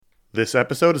This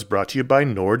episode is brought to you by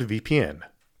NordVPN.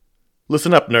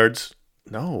 Listen up, nerds.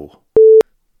 No.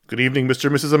 Good evening, Mr.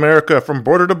 and Mrs. America, from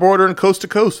border to border and coast to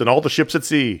coast and all the ships at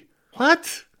sea.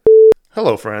 What?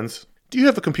 Hello, friends. Do you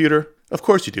have a computer? Of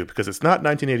course you do, because it's not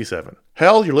 1987.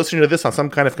 Hell, you're listening to this on some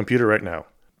kind of computer right now.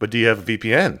 But do you have a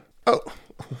VPN? Oh,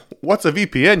 what's a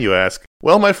VPN, you ask?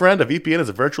 Well, my friend, a VPN is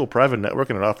a virtual private network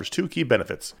and it offers two key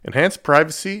benefits: enhanced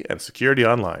privacy and security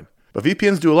online. But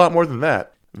VPNs do a lot more than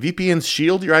that. VPNs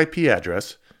shield your IP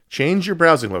address, change your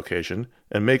browsing location,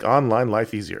 and make online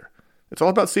life easier. It's all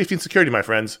about safety and security, my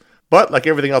friends. But like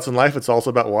everything else in life, it's also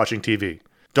about watching TV.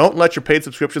 Don't let your paid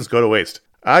subscriptions go to waste.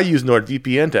 I use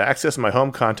NordVPN to access my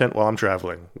home content while I'm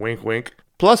traveling. Wink, wink.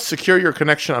 Plus, secure your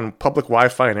connection on public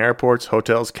Wi-Fi in airports,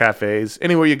 hotels, cafes,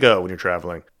 anywhere you go when you're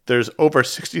traveling. There's over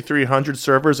 6,300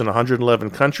 servers in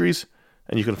 111 countries,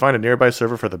 and you can find a nearby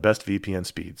server for the best VPN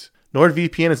speeds.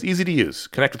 NordVPN is easy to use.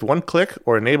 Connect with one click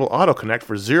or enable auto-connect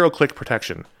for zero-click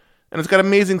protection. And it's got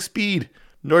amazing speed.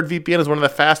 NordVPN is one of the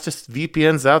fastest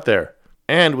VPNs out there.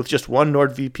 And with just one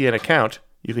NordVPN account,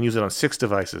 you can use it on 6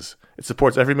 devices. It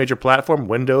supports every major platform: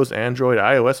 Windows, Android,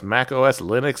 iOS, macOS,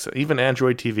 Linux, even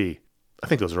Android TV. I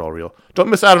think those are all real. Don't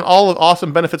miss out on all the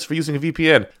awesome benefits for using a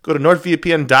VPN. Go to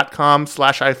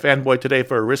nordvpn.com/ifanboy today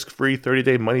for a risk-free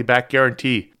 30-day money-back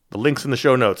guarantee. The link's in the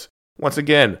show notes. Once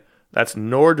again, that's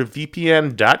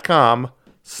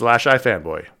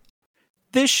nordvpn.com/ifanboy.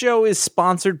 This show is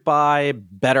sponsored by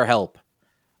BetterHelp.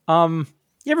 You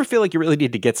ever feel like you really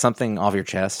need to get something off your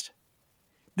chest?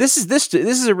 This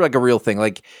is like a real thing.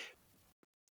 Like,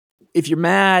 if you're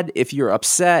mad, if you're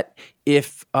upset,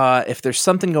 if there's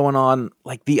something going on,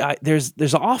 like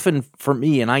there's often for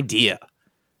me an idea.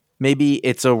 Maybe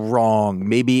it's a wrong,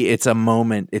 maybe it's a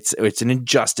moment, it's an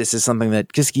injustice, it's something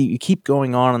that just you keep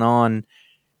going on and on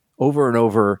over and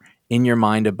over in your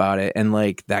mind about it, and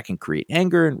like that can create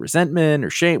anger and resentment or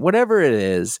shame, whatever it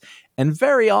is. And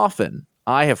very often,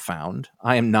 I have found,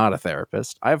 I am not a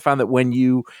therapist, I have found that when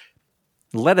you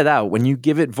let it out, when you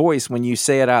give it voice, when you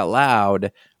say it out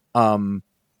loud,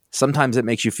 sometimes it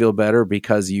makes you feel better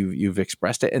because you've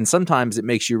expressed it, and sometimes it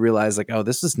makes you realize like, oh,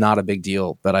 this is not a big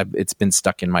deal, but it's been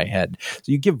stuck in my head.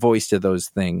 So you give voice to those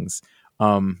things,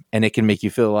 and it can make you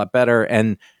feel a lot better.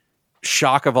 And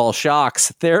shock of all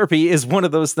shocks, therapy is one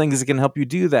of those things that can help you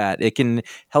do that. It can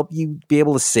help you be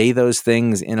able to say those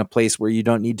things in a place where you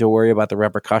don't need to worry about the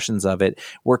repercussions of it,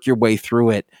 work your way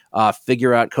through it,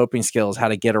 figure out coping skills, how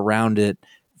to get around it,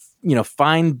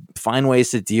 find ways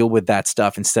to deal with that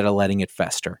stuff instead of letting it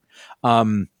fester.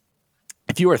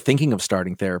 If you are thinking of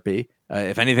starting therapy,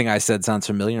 if anything I said sounds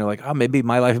familiar, you're like, oh, maybe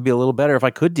my life would be a little better if I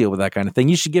could deal with that kind of thing,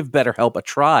 you should give BetterHelp a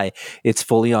try. It's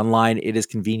fully online. It is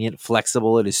convenient,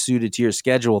 flexible. It is suited to your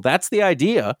schedule. That's the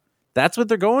idea. That's what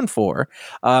they're going for.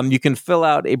 You can fill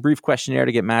out a brief questionnaire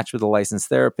to get matched with a licensed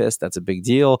therapist. That's a big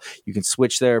deal. You can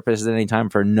switch therapists at any time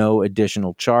for no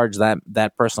additional charge.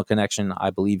 That personal connection, I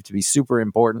believe, to be super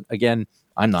important. Again,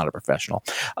 I'm not a professional.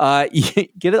 Get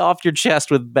it off your chest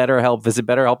with BetterHelp. Visit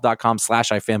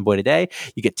BetterHelp.com/ifanboy today.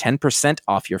 You get 10%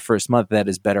 off your first month. That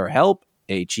is BetterHelp,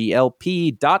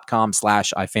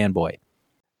 HELP.com/ifanboy.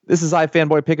 This is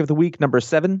iFanboy Pick of the Week, number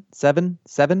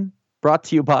 777. Brought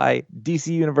to you by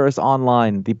DC Universe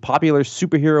Online. The popular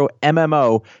superhero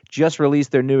MMO just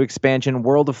released their new expansion,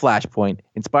 World of Flashpoint.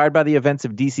 Inspired by the events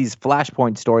of DC's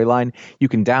Flashpoint storyline, you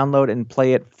can download and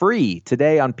play it free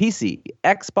today on PC,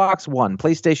 Xbox One,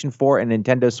 PlayStation 4, and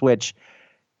Nintendo Switch.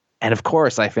 And of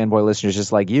course, iFanboy listeners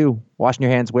just like you, washing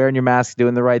your hands, wearing your mask,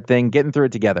 doing the right thing, getting through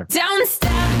it together. Don't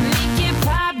stop, make it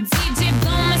pop, DJ,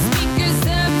 blow my speakers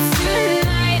up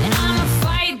tonight. I'ma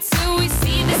fight till we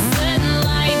see the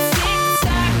sunlight.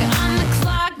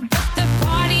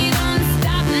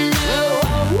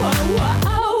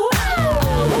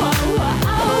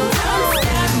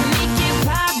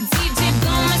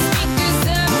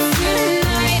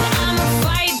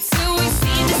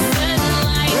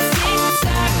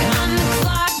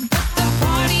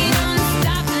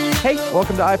 Hey,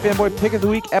 welcome to iFanboy Pick of the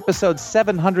Week, episode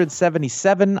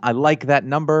 777. I like that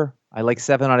number. I like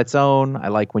 7 on its own. I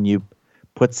like when you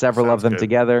put several of them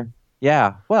together.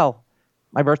 Yeah, well,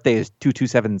 my birthday is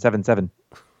 22777.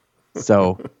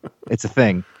 So it's a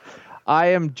thing. I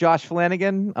am Josh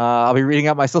Flanagan. I'll be reading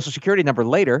out my social security number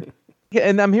later.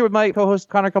 And I'm here with my co-host,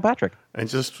 Connor Kilpatrick. And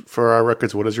just for our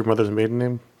records, what is your mother's maiden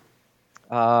name?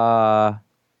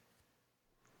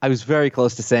 I was very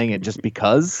close to saying it just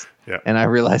because, and I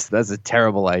realized that's a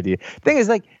terrible idea. Thing is,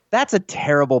 like, that's a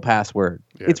terrible password.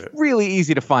 Yeah, it's really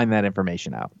easy to find that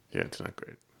information out. Yeah, it's not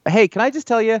great. Hey, can I just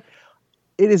tell you,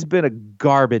 it has been a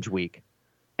garbage week,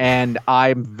 and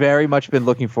I'm very much been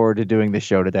looking forward to doing this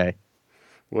show today.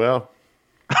 Well,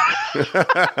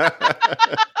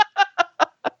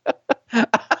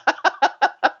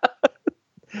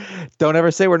 Don't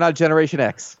ever say we're not Generation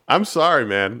X. I'm sorry,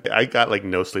 man. I got like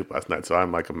no sleep last night, so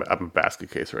I'm a basket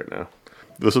case right now.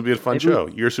 This will be a fun show.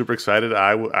 You're super excited.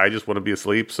 I just want to be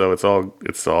asleep, so it's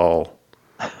all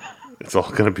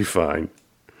gonna be fine.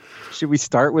 Should we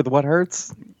start with what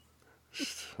hurts?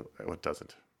 What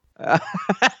doesn't?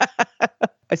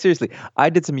 I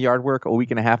did some yard work a week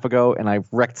and a half ago, and I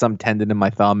wrecked some tendon in my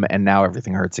thumb, and now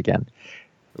everything hurts again.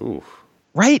 Ooh.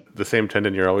 Right? The same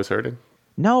tendon you're always hurting?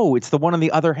 No, it's the one on the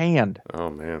other hand. Oh,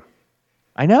 man.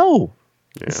 I know.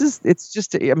 Yeah. It's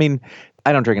just, I mean,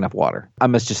 I don't drink enough water.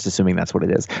 I'm just assuming that's what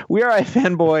it is. We are a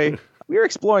fanboy. We are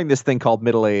exploring this thing called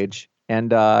middle age,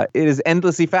 and it is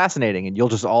endlessly fascinating, and you'll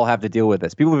just all have to deal with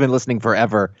this. People who've been listening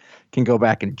forever can go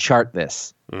back and chart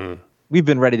this. We've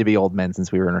been ready to be old men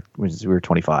since we were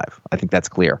 25. I think that's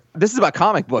clear. This is about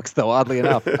comic books, though, oddly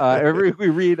enough. Every week we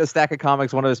read a stack of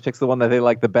comics. One of us picks the one that they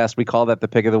like the best. We call that the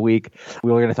pick of the week. We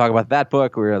were going to talk about that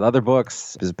book. We're going to other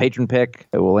books. There's a patron pick.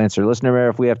 We'll answer listener mail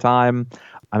if we have time.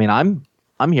 I mean,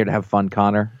 I'm here to have fun,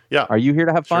 Connor. Yeah. Are you here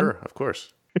to have fun? Sure, of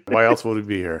course. Why else would we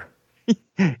be here?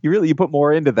 You put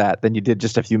more into that than you did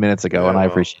just a few minutes ago, and I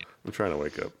appreciate it. I'm trying to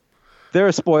wake up. There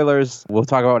are spoilers. We'll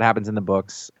talk about what happens in the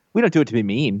books. We don't do it to be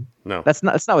mean. No. That's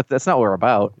not what we're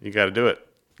about. You got to do it.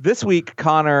 This week,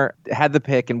 Connor had the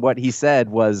pick, and what he said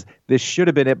was, this should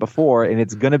have been it before, and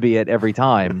it's going to be it every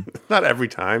time. Not every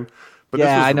time. But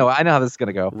Yeah, I know how this is going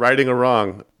to go. Righting or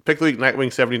wrong. Pick the week,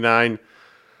 Nightwing 79.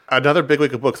 Another big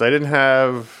week of books. I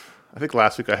think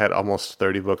last week I had almost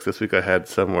 30 books. This week I had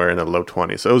somewhere in the low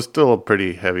 20s. So it was still a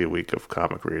pretty heavy week of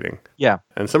comic reading. Yeah.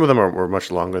 And some of them were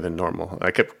much longer than normal.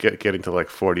 I kept getting to like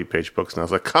 40-page books, and I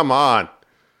was like, come on.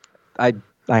 I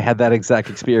had that exact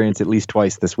experience at least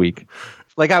twice this week.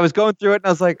 Like, I was going through it, and I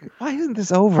was like, why isn't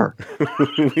this over?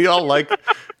 We all like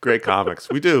great comics.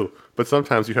 We do. But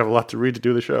sometimes you have a lot to read to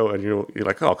do the show, and you're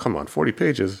like, oh, come on, 40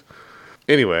 pages.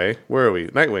 Anyway, where are we?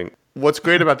 Nightwing. What's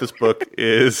great about this book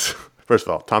is, first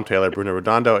of all, Tom Taylor, Bruno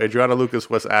Redondo, Adriana Lucas,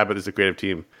 Wes Abbott is the creative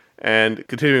team. And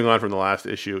continuing on from the last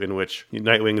issue in which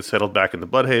Nightwing is settled back in the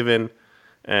Bloodhaven,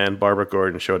 and Barbara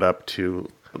Gordon showed up to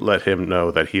let him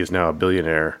know that he is now a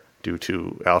billionaire due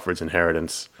to Alfred's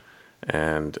inheritance.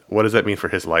 And what does that mean for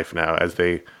his life now as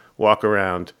they walk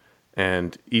around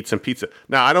and eat some pizza?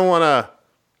 Now, I don't want to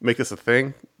make this a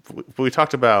thing, but we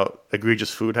talked about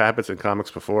egregious food habits in comics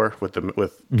before with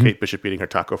Kate Bishop eating her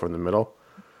taco from the middle.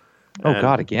 Oh,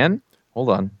 God, again? Hold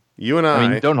on. You and I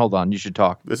mean, don't hold on. You should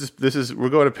talk. This is we're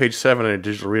going to page 7 in a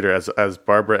digital reader as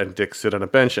Barbara and Dick sit on a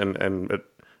bench and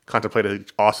contemplate an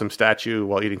awesome statue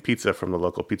while eating pizza from the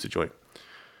local pizza joint.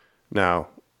 Now,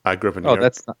 I grew up in New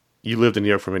York. You lived in New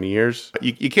York for many years.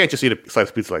 You can't just eat a slice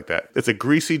of pizza like that. It's a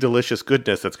greasy, delicious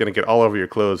goodness that's going to get all over your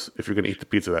clothes if you're going to eat the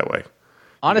pizza that way.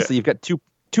 Honestly, you've got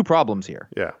two problems here.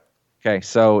 Yeah. Okay,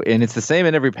 so, and it's the same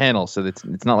in every panel, so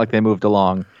it's not like they moved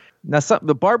along. Now,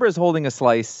 the Barbara is holding a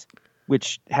slice,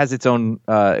 which has its own,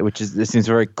 it seems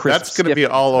very crisp. That's going to be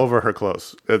all over her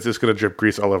clothes. It's just going to drip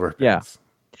grease all over her pants.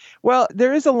 Yeah. Well,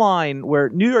 there is a line where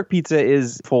New York pizza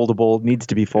is foldable, needs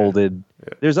to be folded.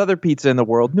 Yeah. There's other pizza in the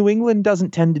world. New England doesn't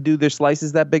tend to do their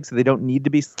slices that big, so they don't need to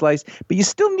be sliced. But you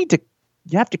still you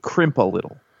have to crimp a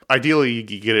little. Ideally,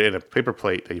 you get it in a paper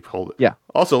plate that you hold it. Yeah.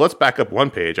 Also, let's back up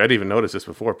one page. I didn't even notice this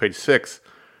before. Page 6.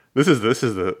 This is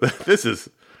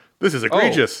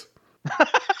egregious. Oh.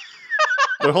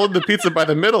 They're holding the pizza by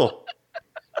the middle.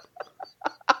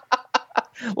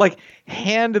 Like,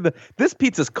 this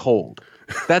pizza's cold.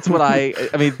 That's what I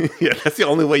mean. Yeah, that's the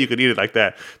only way you could eat it like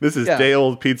that. This is day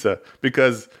old pizza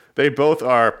because they both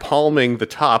are palming the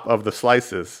top of the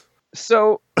slices.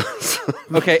 So,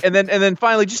 okay. And then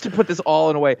finally, just to put this all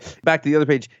in a way, back to the other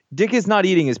page, Dick is not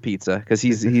eating his pizza because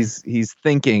he's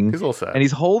thinking. He's a little sad. And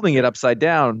he's holding it upside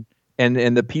down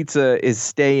and the pizza is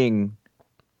staying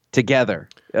together.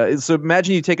 So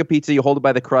imagine you take a pizza, you hold it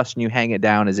by the crust, and you hang it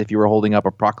down as if you were holding up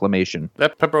a proclamation.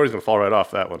 That pepperoni's going to fall right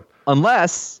off that one.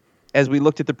 Unless, as we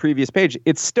looked at the previous page,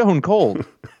 it's stone cold.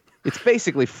 It's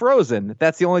basically frozen.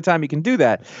 That's the only time you can do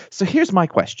that. So here's my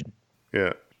question.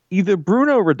 Yeah. Either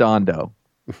Bruno Redondo,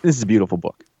 this is a beautiful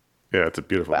book. Yeah, it's a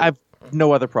beautiful book. I have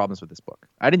no other problems with this book.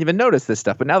 I didn't even notice this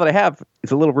stuff, but now that I have,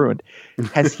 it's a little ruined.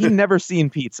 Has he never seen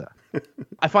pizza?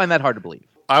 I find that hard to believe.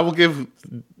 I will give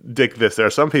Dick this. There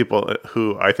are some people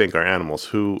who I think are animals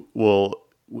who will,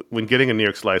 when getting a New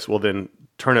York slice, will then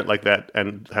turn it like that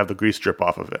and have the grease drip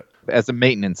off of it. As a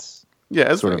maintenance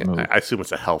sort of move. I assume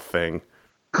it's a health thing.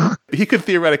 He could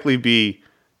theoretically be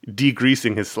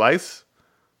degreasing his slice,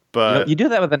 but you do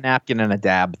that with a napkin and a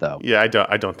dab, though. Yeah, I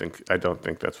don't think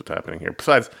that's what's happening here.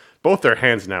 Besides, both their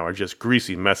hands now are just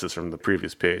greasy messes from the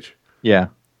previous page. Yeah.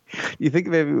 You think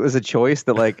maybe it was a choice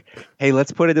that, like, hey,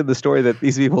 let's put it in the story that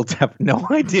these people have no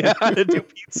idea how to do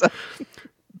pizza.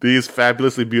 These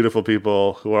fabulously beautiful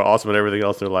people who are awesome at everything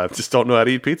else in their lives just don't know how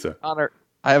to eat pizza. Connor,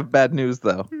 I have bad news,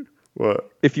 though.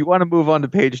 What? If you want to move on to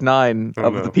page 9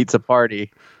 of the pizza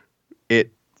party,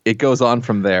 it goes on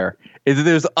from there.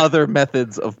 There's other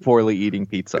methods of poorly eating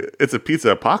pizza. It's a pizza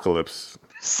apocalypse.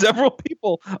 Several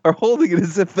people are holding it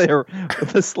as if they're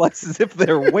the slice as if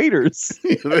they're waiters.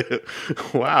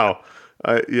 Wow.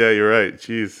 Yeah, you're right.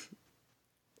 Jeez.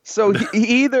 So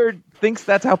he either thinks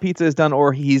that's how pizza is done,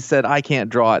 or he said, "I can't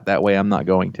draw it that way. I'm not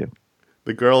going to."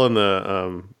 The girl in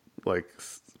the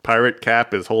pirate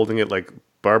cap is holding it like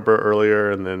Barbara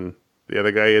earlier, and then the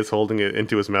other guy is holding it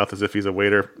into his mouth as if he's a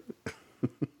waiter.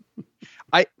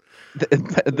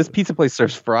 This pizza place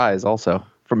serves fries also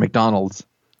from McDonald's.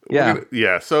 Yeah.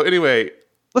 Yeah. So anyway,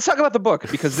 let's talk about the book,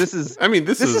 because this is. I mean,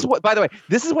 this is what. By the way,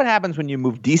 this is what happens when you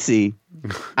move DC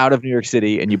out of New York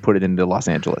City and you put it into Los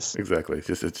Angeles. Exactly. It's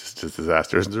just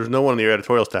disaster. There's no one on your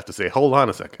editorial staff to say, "Hold on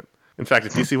a second." In fact,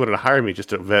 if DC wanted to hire me just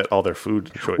to vet all their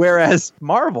food choices. Whereas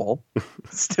Marvel,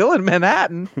 still in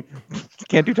Manhattan,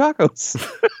 can't do tacos.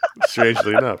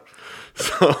 Strangely enough.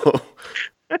 So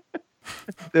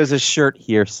there's a shirt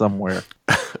here somewhere.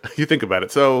 You think about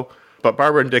it. So, but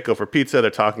Barbara and Dick go for pizza.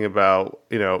 They're talking about,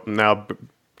 now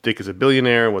Dick is a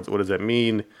billionaire. What does that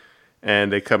mean?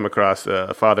 And they come across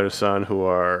a father and son who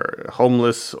are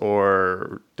homeless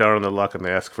or down on their luck, and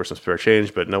they ask for some spare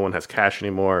change, but no one has cash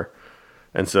anymore.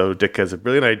 And so Dick has a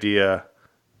brilliant idea.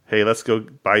 Hey, let's go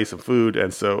buy you some food,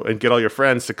 and get all your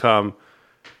friends to come.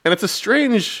 And it's a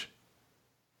strange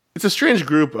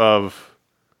group of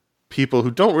people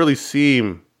who don't really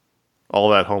seem all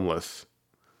that homeless.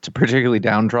 It's particularly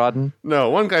downtrodden. No,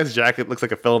 one guy's jacket looks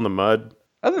like it fell in the mud.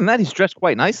 Other than that, he's dressed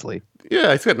quite nicely.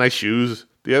 Yeah, he's got nice shoes.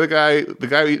 The other guy, the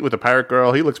guy with the pirate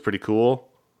girl, he looks pretty cool.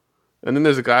 And then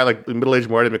there's a guy like middle-aged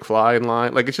Marty McFly in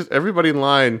line. Like, it's just everybody in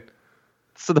line.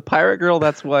 So the pirate girl,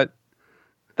 that's what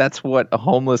a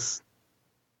homeless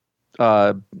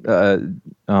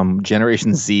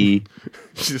Generation Z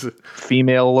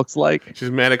female looks like.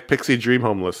 She's manic pixie dream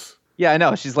homeless. Yeah, I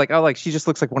know. She's like, she just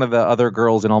looks like one of the other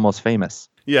girls in Almost Famous.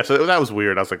 Yeah, so that was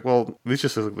weird. I was like, well, these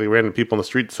just like random people on the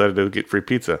street decided to get free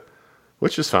pizza,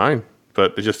 which is fine,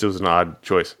 but it was an odd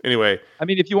choice. Anyway. I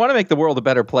mean, if you want to make the world a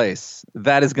better place,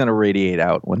 that is going to radiate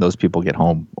out when those people get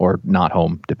home or not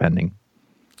home, depending.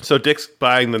 So Dick's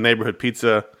buying the neighborhood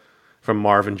pizza from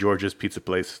Marv and George's pizza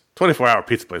place. 24-hour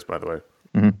pizza place, by the way.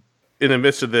 Mm-hmm. In the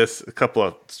midst of this, a couple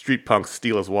of street punks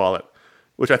steal his wallet,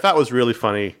 which I thought was really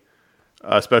funny,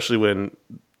 especially when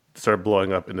it started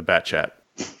blowing up in the Bat Chat,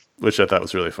 which I thought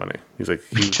was really funny.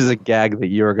 Which is a gag that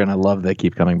you're going to love that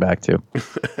keep coming back to.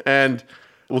 And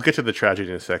we'll get to the tragedy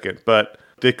in a second, but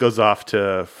Dick goes off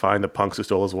to find the punks who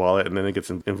stole his wallet, and then he gets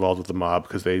involved with the mob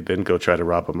because they then go try to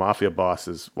rob a mafia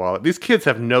boss's wallet. These kids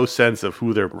have no sense of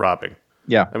who they're robbing.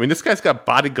 Yeah. I mean, this guy's got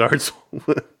bodyguards.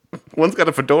 One's got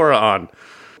a fedora on.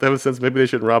 They have a sense maybe they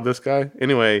shouldn't rob this guy.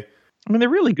 Anyway. I mean, they're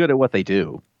really good at what they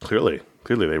do. Clearly,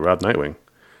 they robbed Nightwing.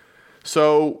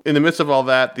 So, in the midst of all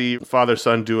that, the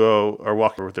father-son duo are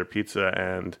walking with their pizza,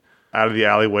 and out of the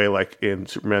alleyway, like in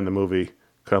Superman the movie,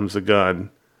 comes a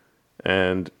gun,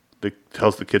 and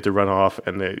tells the kid to run off,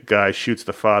 and the guy shoots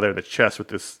the father in the chest with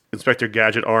this Inspector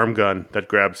Gadget arm gun that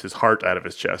grabs his heart out of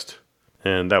his chest.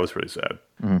 And that was really sad.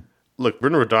 Mm-hmm. Look,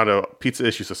 Bruno Redondo, pizza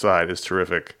issues aside, is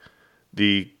terrific.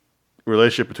 The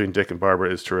relationship between Dick and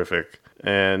Barbara is terrific.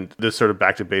 And this sort of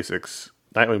back-to-basics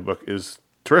Nightwing book is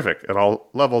terrific at all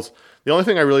levels. The only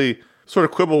thing I really sort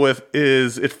of quibble with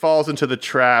is it falls into the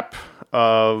trap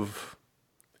of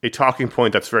a talking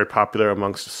point that's very popular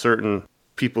amongst certain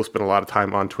people who spend a lot of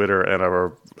time on Twitter and are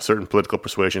a certain political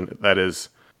persuasion. That is,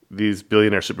 these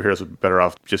billionaire superheroes would be better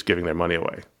off just giving their money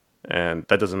away. And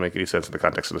that doesn't make any sense in the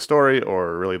context of the story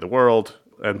or really the world.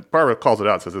 And Barbara calls it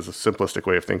out, says it's a simplistic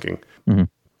way of thinking. Mm-hmm.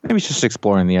 Maybe it's just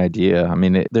exploring the idea. I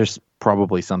mean, there's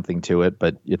probably something to it,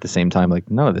 but at the same time, like,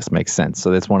 none of this makes sense.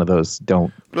 So it's one of those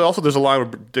don't. But also there's a line where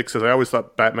Dick says, I always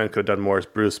thought Batman could have done more as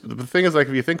Bruce. But the thing is, like,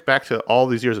 if you think back to all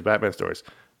these years of Batman stories,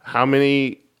 how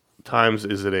many times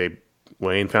is it a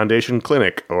Wayne Foundation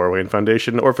clinic or Wayne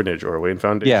Foundation orphanage or Wayne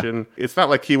Foundation? Yeah. It's not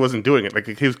like he wasn't doing it. Like,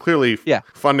 he was clearly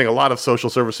funding a lot of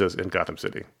social services in Gotham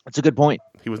City. That's a good point.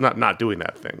 He was not doing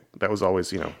that thing. That was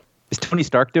always, Is Tony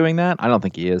Stark doing that? I don't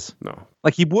think he is. No.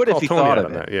 Like, he would if he Tony thought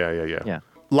of it. That. Yeah.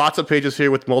 Lots of pages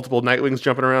here with multiple Nightwings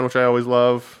jumping around, which I always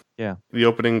love. Yeah. The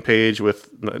opening page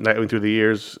with Nightwing through the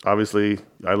years, obviously,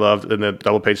 I loved. And the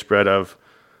double-page spread of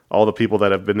all the people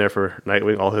that have been there for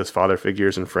Nightwing, all his father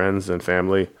figures and friends and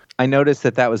family. I noticed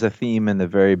that was a theme in the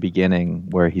very beginning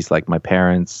where he's like, my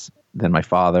parents than my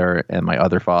father and my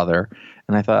other father.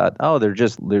 And I thought, oh,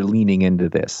 they're leaning into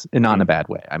this, and not in a bad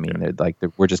way. I mean,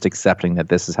 we're just accepting that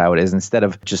this is how it is, instead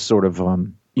of just sort of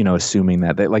assuming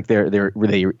that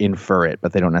they infer it,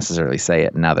 but they don't necessarily say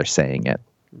it, and now they're saying it.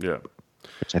 Yeah,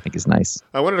 which I think is nice.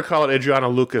 I wanted to call it Adriano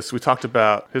Lucas. We talked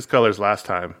about his colors last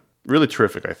time. Really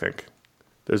terrific, I think.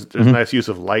 There's nice use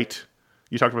of light.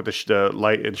 You talked about the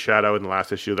light and shadow in the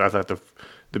last issue. I thought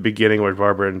the beginning where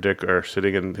Barbara and Dick are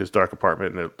sitting in his dark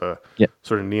apartment and the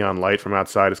sort of neon light from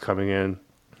outside is coming in.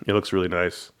 It looks really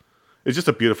nice. It's just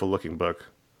a beautiful looking book.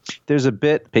 There's a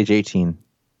bit, page 18,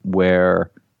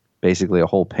 where basically a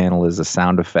whole panel is a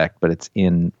sound effect, but it's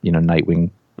in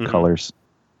Nightwing colors,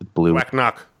 blue. Thwack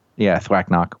knock. Yeah,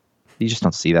 thwack knock. You just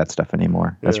don't see that stuff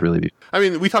anymore. That's really beautiful. I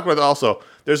mean, we talked about also,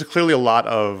 there's clearly a lot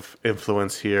of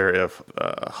influence here of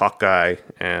Hawkeye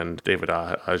and David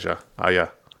Aya.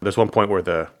 There's one point where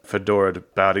the fedoraed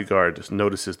bodyguard just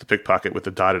notices the pickpocket with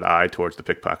the dotted I towards the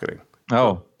pickpocketing.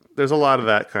 Oh. There's a lot of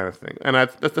that kind of thing. And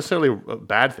that's necessarily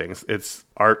bad things. It's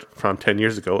art from 10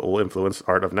 years ago. It will influence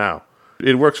art of now.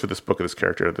 It works for this book, this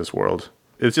character, this world.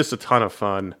 It's just a ton of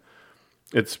fun.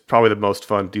 It's probably the most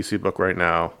fun DC book right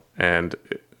now. And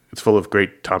it's full of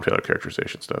great Tom Taylor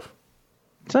characterization stuff.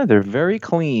 So they're very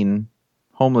clean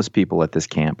homeless people at this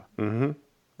camp. Mm-hmm.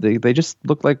 They just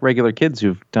look like regular kids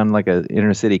who've done like an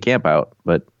inner city camp out,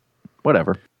 but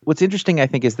whatever. What's interesting, I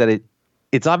think, is that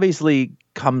it's obviously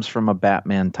comes from a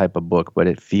Batman type of book, but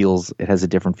it has a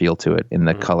different feel to it in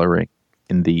the coloring,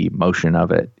 in the motion of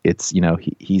it. It's,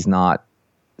 he's not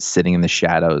sitting in the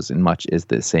shadows in much is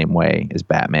the same way as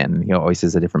Batman. He always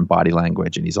has a different body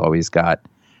language, and he's always got,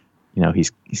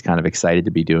 he's kind of excited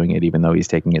to be doing it, even though he's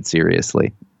taking it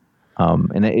seriously.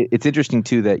 And it's interesting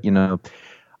too that,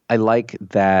 I like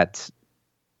that.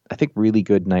 I think really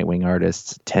good Nightwing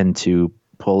artists tend to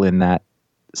pull in that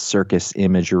circus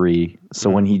imagery. So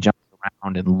when he jumps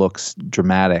around and looks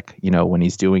dramatic, when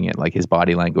he's doing it, like his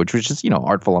body language, which is,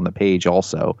 artful on the page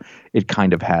also, it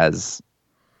kind of has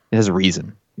a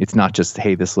reason. It's not just,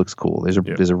 hey, this looks cool.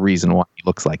 There's a reason why he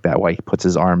looks like that, why he puts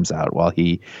his arms out, while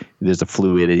there's a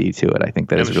fluidity to it. I think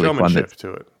that is really fun.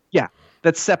 To it. Yeah,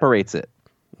 that separates it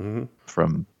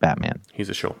from Batman. He's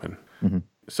a showman. Mm-hmm.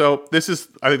 So this is,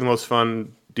 I think, the most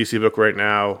fun DC book right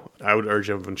now. I would urge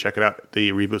everyone to check it out.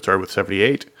 The reboot started with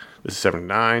 78. This is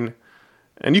 79.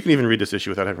 And you can even read this issue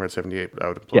without having read 78, but I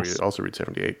would implore you to also read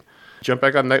 78. Jump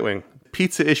back on Nightwing.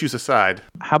 Pizza issues aside.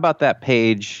 How about that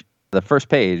page, the first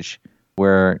page,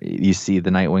 where you see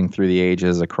the Nightwing through the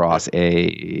ages across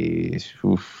a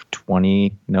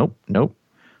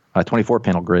 24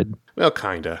 panel grid? Well,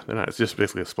 kinda. They're not. It's just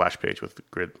basically a splash page with the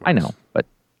grid marks. I know, but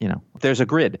there's a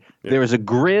grid. Yeah. There is a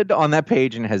grid on that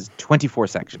page, and it has 24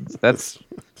 sections. That's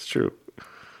true.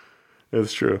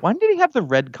 It's true. When did he have the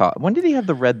red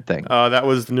thing? That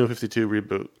was the New 52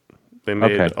 reboot. They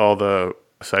made all the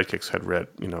sidekicks had red.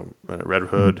 Red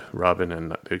Hood, Robin,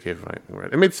 and they gave Nightwing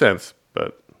red. It made sense,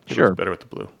 but it was better with the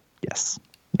blue. Yes,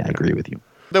 I agree with you.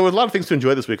 There were a lot of things to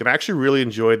enjoy this week, and I actually really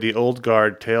enjoyed the Old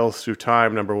Guard Tales Through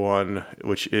Time #1,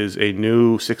 which is a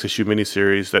new 6-issue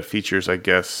miniseries that features, I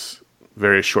guess,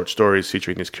 various short stories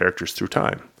featuring these characters through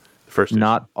time. The first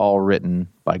not all written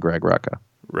by Greg Rucka.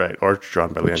 Right, or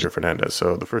drawn by Leandro Fernandez.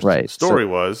 So the first story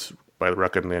was by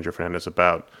Rucka and Leandro Fernandez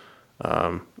about,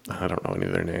 I don't know any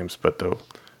of their names, but the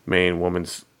main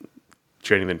woman's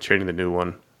training the new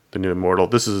one, the new immortal.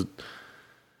 This was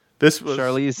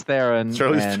Charlize Theron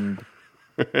and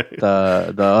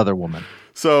the other woman.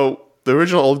 So the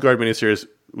original Old Guard miniseries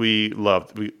we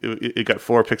loved. It got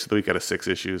 4 picks of the week out of 6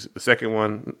 issues. The second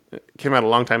one came out a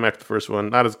long time after the first one.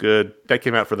 Not as good. That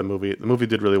came out for the movie. The movie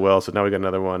did really well, so now we got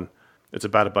another one. It's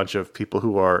about a bunch of people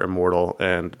who are immortal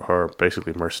and are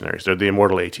basically mercenaries. They're the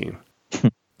Immortal A-Team.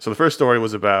 So the first story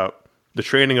was about the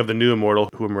training of the new immortal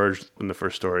who emerged in the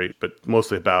first story, but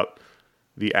mostly about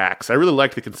the axe. I really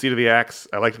liked the conceit of the axe.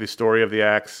 I liked the story of the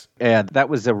axe. Yeah, that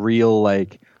was a real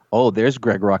there's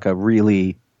Greg Rucka,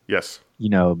 really. Yes.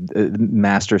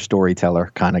 Master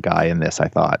storyteller kind of guy in this, I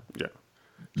thought. Yeah.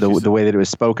 The way that it was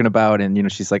spoken about,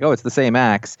 and she's like, oh, it's the same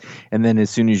axe, and then as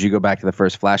soon as you go back to the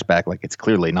first flashback, it's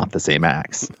clearly not the same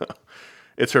axe.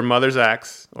 It's her mother's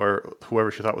axe, or whoever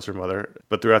she thought was her mother,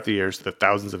 but throughout the years, the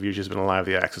thousands of years she's been alive,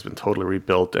 the axe has been totally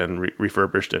rebuilt and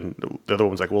refurbished, and the other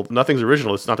one's like, well, nothing's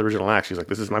original, it's not the original axe. She's like,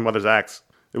 this is my mother's axe.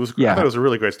 I thought it was a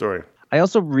really great story. I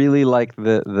also really like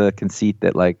the conceit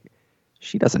that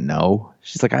she doesn't know.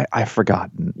 She's like, I've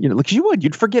forgotten.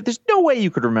 You'd forget. There's no way you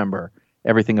could remember.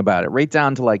 everything about it, right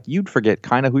down to like you'd forget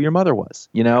kind of who your mother was,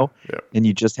 you know, and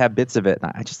you just have bits of it.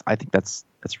 And I think that's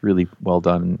really well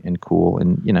done and cool.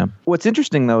 And you know, what's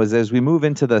interesting though is as we move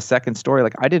into the second story,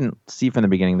 like I didn't see from the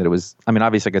beginning that it was. I mean,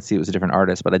 obviously I could see it was a different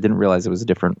artist, but I didn't realize it was a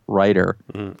different writer.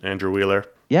 Andrew Wheeler.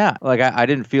 Yeah, like I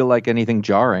didn't feel like anything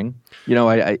jarring. You know,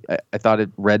 I thought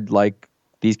it read like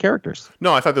these characters.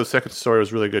 No, I thought the second story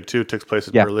was really good too. It takes place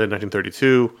in Berlin,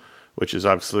 1932, which is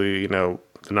obviously, you know,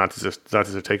 the Nazis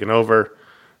have taken over,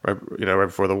 right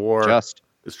before the war.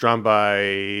 It's drawn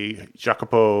by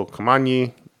Jacopo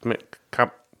Camagni.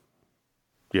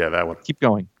 That one. Keep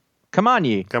going.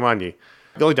 Camagni.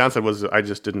 The only downside was I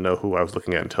just didn't know who I was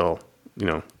looking at until, you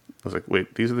know, I was like,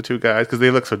 wait, these are the two guys? Because they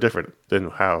look so different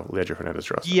than how Leandro Fernandez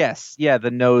draws them. Yes. Yeah,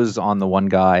 the nose on the one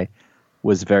guy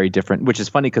was very different, which is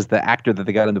funny because the actor that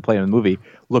they got him to play in the movie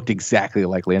looked exactly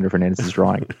like Leandro Fernandez's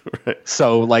drawing. Right.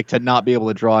 So, like, to not be able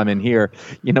to draw him in here,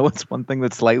 you know what's one thing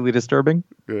that's slightly disturbing?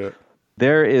 Yeah.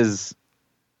 There is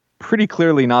pretty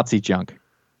clearly Nazi junk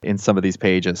in some of these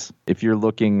pages. If you're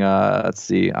looking, let's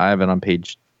see, I have it on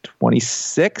page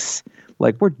 26.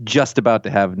 Like, we're just about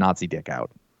to have Nazi dick out.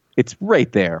 It's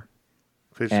right there.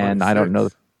 Page and 26. I don't know.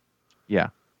 Yeah.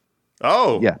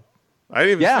 Oh. Yeah. I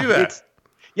didn't even see that.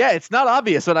 It's not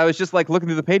obvious, but I was just like looking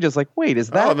through the pages, like, wait, is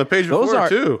that? Oh, the page before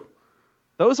too.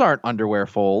 Those aren't underwear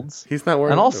folds. He's not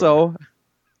wearing. And also,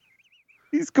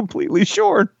 he's completely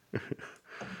short.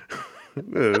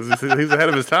 He's ahead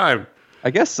of his time. I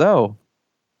guess so.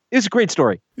 It's a great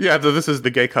story. Yeah, so this is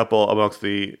the gay couple amongst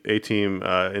the A-Team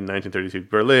in 1932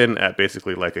 Berlin at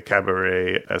basically like a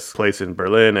cabaret-esque place in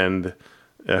Berlin, and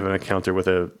have an encounter with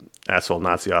a asshole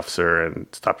Nazi officer and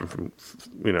stop him from,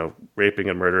 you know, raping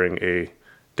and murdering a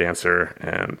dancer.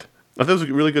 And I thought it was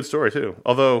a really good story too.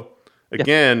 Although,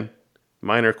 again,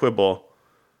 minor quibble.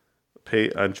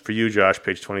 For you, Josh,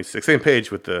 page 26, same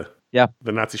page with the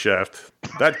Nazi shaft.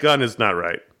 That gun is not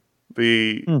right.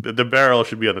 The barrel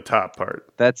should be on the top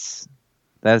part. That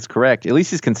is correct. At least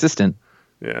he's consistent.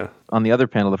 Yeah. On the other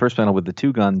panel, the first panel with the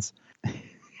two guns,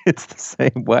 it's the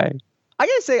same way. I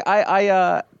gotta say,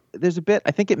 I there's a bit.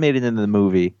 I think it made it into the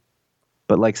movie,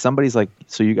 but like somebody's like,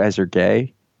 "So you guys are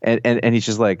gay?" And he's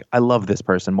just like, "I love this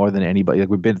person more than anybody." Like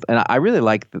we've been, and I really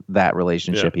like that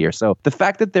relationship here. So the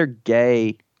fact that they're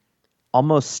gay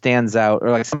almost stands out,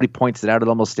 or like somebody points it out, it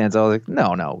almost stands out. Like,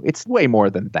 no, it's way more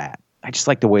than that. I just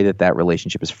like the way that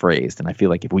relationship is phrased, and I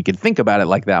feel like if we could think about it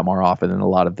like that more often, then a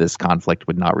lot of this conflict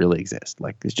would not really exist.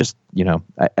 Like it's just, you know,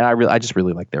 I just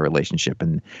really like their relationship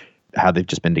and how they've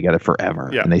just been together forever,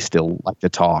 and they still like to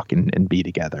talk and be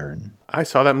together. And I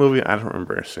saw that movie. I don't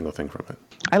remember a single thing from it.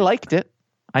 I liked it.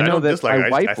 I know that my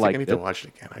wife liked it. I think I need to watch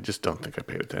it again. I just don't think I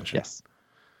paid attention. Yes.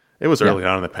 It was early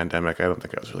on in the pandemic. I don't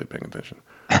think I was really paying attention.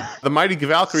 The Mighty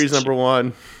Valkyries,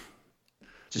 #1.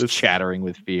 Just chattering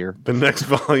with fear. The next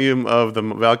volume of the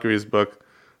Valkyries book.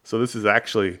 So this is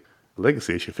actually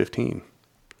Legacy issue 15.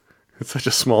 It's such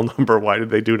a small number. Why did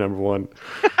they do #1?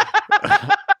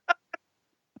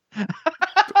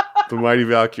 The Mighty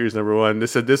Valkyries #1. They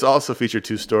said this also featured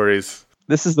 2 stories.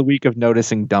 This is the week of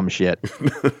noticing dumb shit.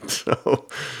 So,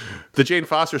 the Jane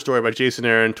Foster story by Jason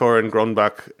Aaron, Torren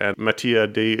Grönbach, and Mattia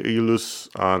de Ulus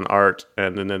on art,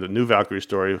 and then the new Valkyrie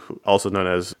story, also known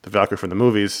as The Valkyrie from the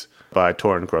Movies, by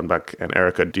Torren Grönbach and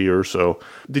Erica D'Urso.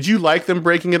 Did you like them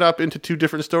breaking it up into 2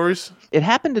 different stories? It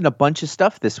happened in a bunch of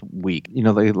stuff this week. You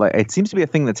know, like it seems to be a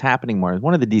thing that's happening more.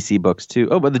 One of the DC books too.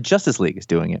 Oh, but the Justice League is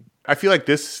doing it. I feel like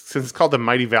this, since it's called the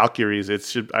Mighty Valkyries,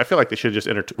 I feel like they should just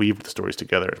interweave the stories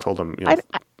together and told them. You know,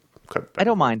 I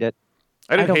don't mind it.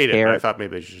 I didn't hate it, but I thought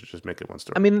maybe they should just make it one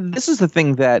story. I mean, this is the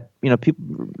thing that, you know, people,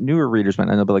 newer readers might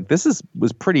not know, but like this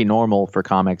was pretty normal for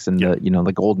comics in the, you know,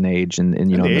 the golden age and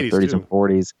you know, in the 30s and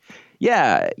 40s.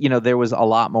 Yeah, you know, there was a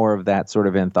lot more of that sort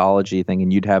of anthology thing,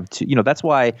 and you'd have to, you know, that's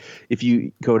why if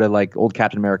you go to like old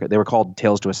Captain America, they were called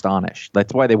Tales to Astonish.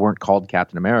 That's why they weren't called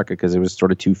Captain America, because it was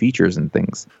sort of 2 features and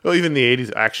things. Well, even the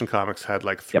 80s action comics had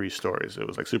like 3 stories. It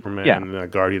was like Superman and a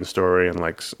Guardian story and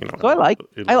like, you know. So I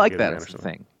like that as a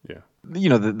thing. Yeah. You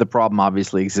know, the problem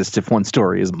obviously exists if one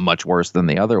story is much worse than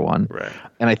the other one. Right.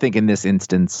 And I think in this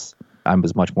instance, I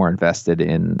was much more invested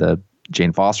in the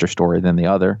Jane Foster story than the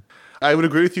other. I would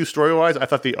agree with you story-wise. I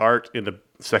thought the art in the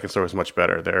second story was much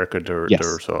better, the Erica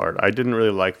D'Urso art. I didn't really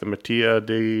like the Mattia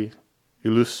de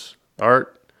Ulus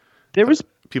art. There was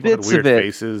people had weird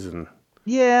faces and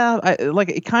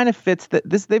it kind of fits that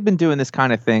they've been doing this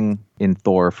kind of thing in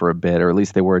Thor for a bit, or at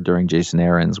least they were during Jason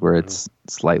Aaron's, where it's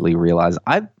slightly realized.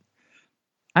 I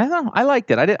don't know. I liked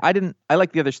it. I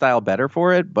liked the other style better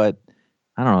for it, but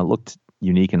I don't know. It looked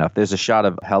unique enough. There's a shot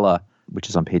of Hela, which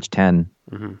is on page 10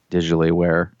 digitally,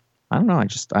 where I don't know.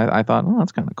 I thought, oh,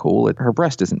 that's kind of cool. Her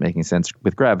breast isn't making sense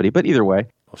with gravity, but either way.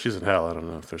 Well, she's in hell. I don't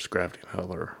know if there's gravity in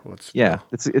hell or what's. Yeah,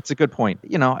 it's a good point.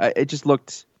 It just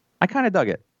looked. I kind of dug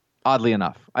it. Oddly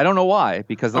enough, I don't know why,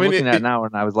 because I'm looking at it now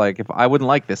and I was like, if I wouldn't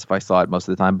like this if I saw it most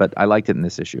of the time, but I liked it in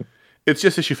this issue. It's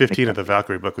just issue 15 of the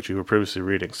Valkyrie book, which you were previously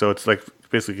reading. So it's like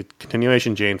basically a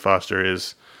continuation. Jane Foster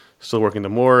is still working the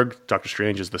morgue. Doctor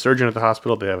Strange is the surgeon at the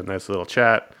hospital. They have a nice little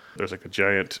chat. There's like a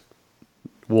giant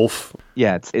wolf.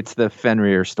 Yeah, it's the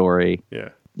Fenrir story. Yeah.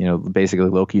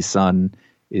 Basically Loki's son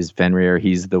is Fenrir.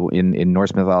 He's in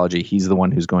Norse mythology, he's the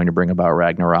one who's going to bring about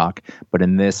Ragnarok. But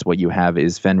in this, what you have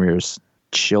is Fenrir's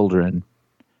children,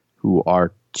 who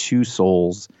are two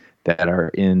souls that are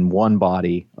in one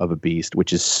body of a beast,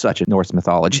 which is such a Norse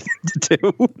mythology thing to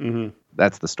do. Mm-hmm.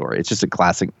 That's the story. It's just a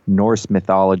classic Norse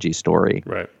mythology story.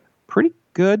 Right. Pretty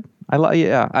good. I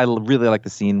really like the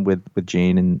scene with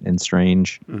Jane and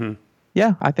Strange. Mm-hmm.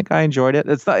 Yeah, I think I enjoyed it.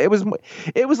 It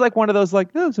was like one of those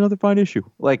like, no, it's another fine issue.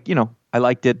 Like, I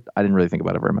liked it. I didn't really think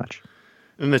about it very much.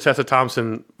 And the Tessa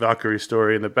Thompson Valkyrie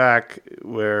story in the back,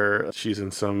 where she's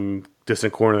in some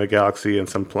distant corner of the galaxy in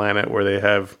some planet where they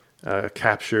have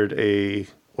captured a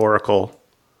oracle,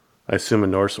 I assume a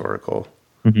Norse oracle.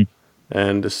 Mm-hmm.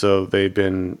 And so they've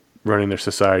been running their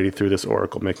society through this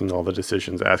oracle, making all the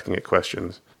decisions, asking it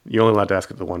questions. You're only allowed to ask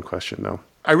it the one question, though.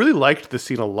 I really liked the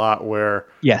scene a lot where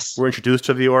we're introduced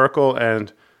to the oracle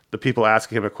and the people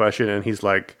asking him a question, and he's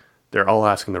like, they're all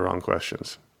asking the wrong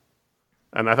questions.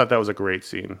 And I thought that was a great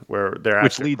scene where they're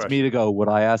asking. Which leads me to go, would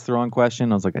I ask the wrong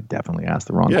question? I was like, I definitely asked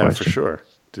the wrong question. Yeah, for sure.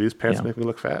 Do these pants make me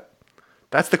look fat?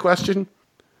 That's the question?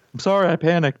 I'm sorry, I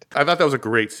panicked. I thought that was a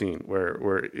great scene where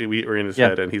we were in his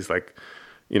head and he's like,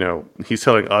 he's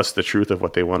telling us the truth of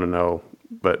what they want to know,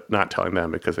 but not telling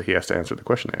them because he has to answer the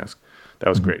question they ask. That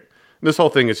was great. This whole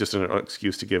thing is just an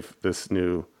excuse to give this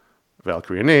new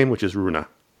Valkyrie a name, which is Runa.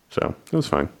 So it was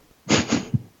fine.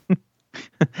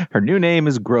 Her new name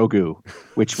is Grogu,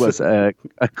 which was a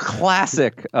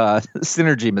classic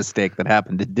synergy mistake that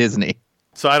happened at Disney.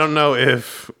 So I don't know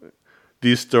if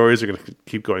these stories are going to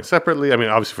keep going separately. I mean,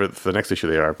 obviously for the next issue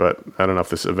they are, but I don't know if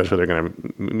this eventually they're going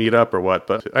to meet up or what.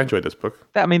 But I enjoyed this book.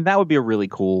 That would be a really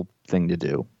cool thing to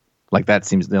do. Like that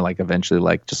seems like eventually,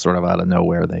 like just sort of out of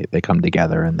nowhere, they come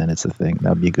together and then it's a thing. That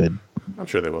would be good. I'm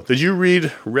sure they will. Did you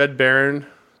read Red Baron,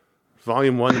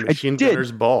 Volume 1, The Machine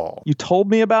Gunner's Ball? You told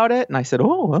me about it, and I said,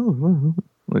 oh.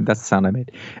 That's the sound I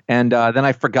made. And then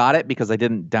I forgot it because I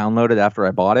didn't download it after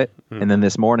I bought it. And then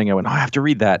this morning I went, I have to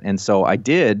read that. And so I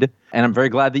did, and I'm very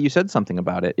glad that you said something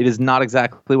about it. It is not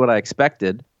exactly what I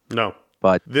expected. No.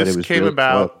 But this came really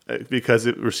about because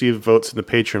it received votes in the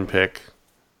patron pick.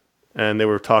 And they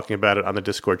were talking about it on the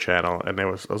Discord channel, and I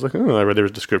was like, I read their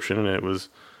description, and it was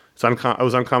on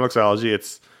Comixology.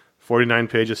 It's 49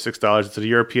 pages, $6. It's a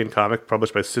European comic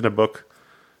published by Cinebook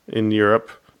in Europe.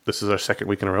 This is our second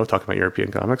week in a row talking about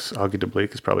European comics. Augie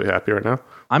DeBleek is probably happy right now.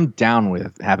 I'm down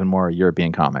with having more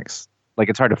European comics. Like,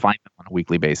 it's hard to find them on a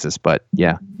weekly basis, but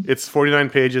yeah. It's 49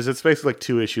 pages. It's basically like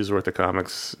 2 issues worth of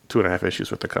comics, 2.5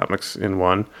 issues worth of comics in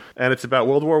one. And it's about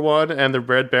World War I and the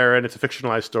Red Baron. It's a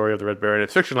fictionalized story of the Red Baron.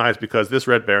 It's fictionalized because this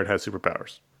Red Baron has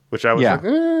superpowers, which I was like,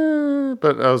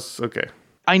 but I was okay.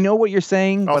 I know what you're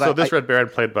saying. Also, this Red Baron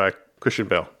played by Christian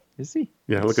Bale. Is he?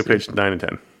 Yeah, look at page 9 and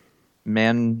 10.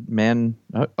 Man.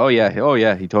 Oh,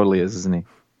 yeah, he totally is, isn't he?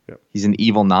 Yep. He's an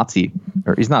evil Nazi,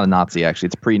 or he's not a Nazi actually.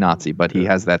 It's pre-Nazi, but he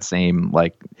has that same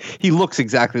he looks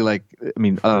exactly like. I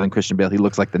mean, other than Christian Bale, he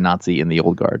looks like the Nazi in the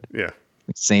Old Guard. Yeah,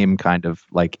 same kind of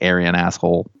like Aryan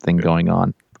asshole thing going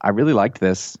on. I really liked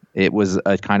this. It was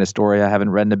a kind of story I haven't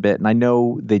read in a bit, and I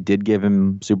know they did give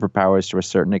him superpowers to a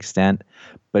certain extent,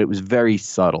 but it was very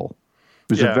subtle.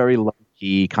 It was a very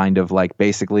low-key kind of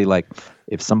basically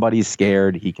if somebody's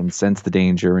scared, he can sense the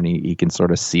danger and he can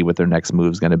sort of see what their next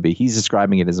move is going to be. He's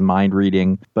describing it as mind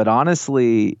reading, but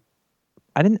honestly,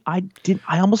 I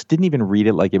almost didn't even read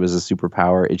it like it was a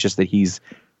superpower. It's just that he's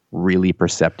really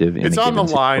perceptive. It's on the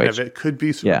line of it could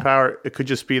be superpower. Yeah. It could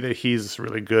just be that he's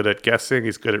really good at guessing.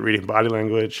 He's good at reading body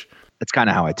language. That's kind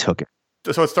of how I took it.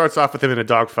 So it starts off with him in a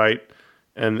dogfight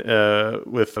and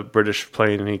with a British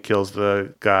plane, and he kills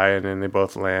the guy, and then they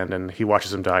both land, and he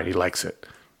watches him die, and he likes it.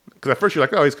 Because at first you're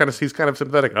like, oh, he's kind of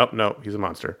sympathetic. Oh, no, he's a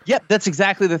monster. Yep, that's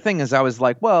exactly the thing. Is I was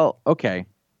like, well, okay.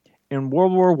 In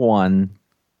World War I,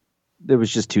 there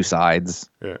was just two sides,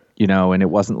 and it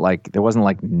wasn't there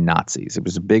wasn't Nazis. It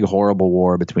was a big, horrible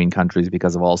war between countries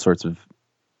because of all sorts of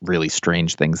really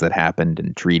strange things that happened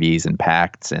and treaties and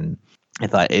pacts. And I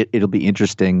thought it'll be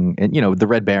interesting. And, the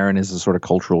Red Baron is a sort of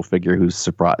cultural figure who's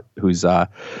survived,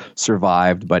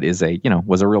 but is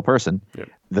was a real person. Yep.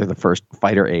 They're the first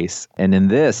fighter ace. And in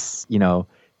this,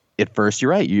 at first,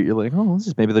 you're right. You're like, oh,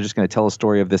 maybe they're just going to tell a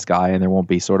story of this guy and there won't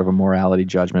be sort of a morality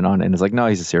judgment on it. And it's like, no,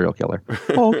 he's a serial killer.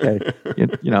 Oh, okay.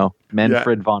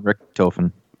 Manfred von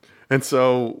Richthofen. And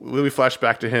so we flash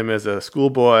back to him as a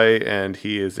schoolboy, and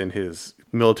he is in his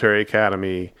military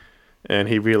academy, and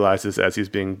he realizes as he's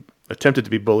being attempted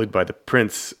to be bullied by the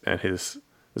prince and is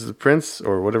it the prince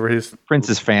or whatever his...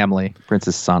 Prince's family,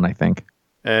 Prince's son, I think.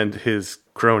 And his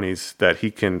cronies, that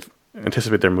he can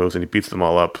anticipate their moves, and he beats them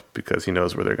all up because he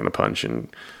knows where they're going to punch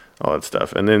and all that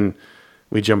stuff. And then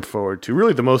we jump forward to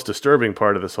really the most disturbing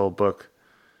part of this whole book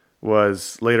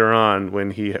was later on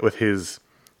when he, with his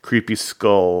creepy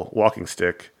skull walking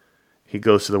stick, he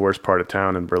goes to the worst part of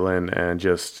town in Berlin and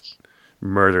just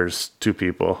murders 2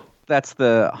 people. That's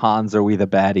the Hans are we the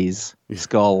baddies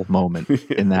skull moment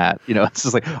in that. It's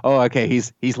just like, oh, okay,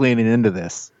 he's leaning into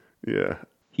this. Yeah.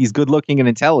 He's good looking and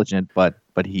intelligent, but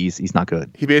he's not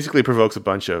good. He basically provokes a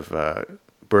bunch of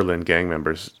Berlin gang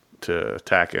members to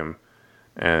attack him,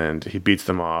 and he beats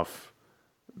them off.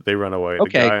 They run away.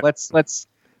 Okay, let's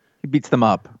he beats them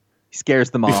up. He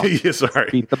scares them off. Yeah, sorry.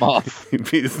 Beat them off. He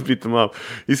beat them up.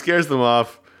 He scares them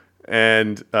off,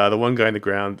 and the one guy in the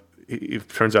ground, it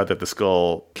turns out that the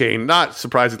skull cane, not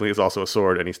surprisingly, is also a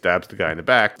sword, and he stabs the guy in the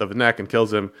back of the neck and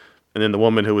kills him. And then the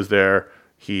woman who was there,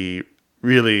 he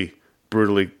really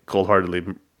brutally, cold-heartedly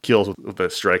kills with a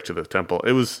strike to the temple.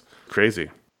 It was crazy.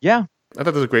 Yeah. I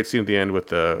thought there was a great scene at the end with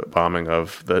the bombing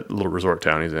of the little resort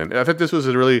town he's in. I thought this was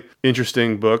a really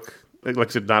interesting book. Like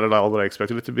I said, not at all what I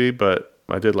expected it to be, but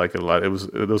I did like it a lot. There was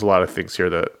a lot of things here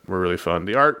that were really fun.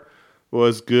 The art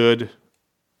was good. It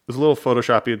was a little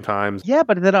Photoshoppy at times. Yeah,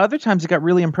 but then other times it got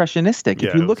really impressionistic. Yeah,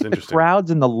 if you look at the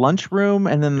crowds in the lunchroom,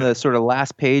 and then the sort of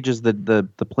last page is the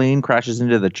plane crashes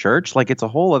into the church, like it's a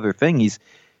whole other thing.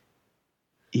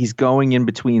 He's going in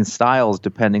between styles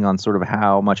depending on sort of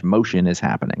how much motion is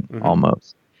happening,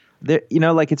 almost. There,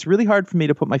 it's really hard for me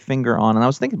to put my finger on, and I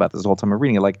was thinking about this the whole time I'm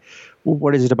reading it, like, well,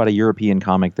 what is it about a European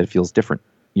comic that feels different,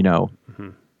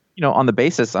 on the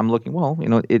basis I'm looking,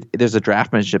 there's a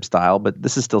draftsmanship style, but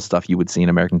this is still stuff you would see in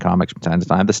American comics from time to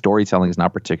time. The storytelling is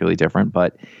not particularly different,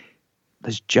 but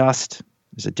there's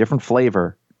a different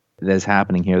flavor that is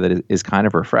happening here that is kind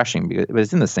of refreshing, but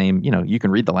it's in the same, you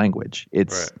can read the language.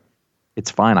 It's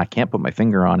fine. I can't put my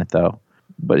finger on it though,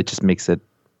 but it just makes it,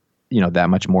 that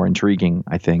much more intriguing,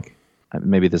 I think.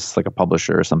 Maybe this is like a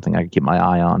publisher or something I could keep my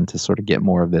eye on to sort of get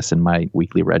more of this in my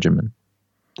weekly regimen.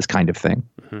 This kind of thing.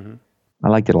 Mm-hmm. I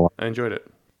liked it a lot. I enjoyed it.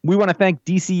 We want to thank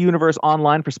DC Universe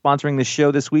Online for sponsoring this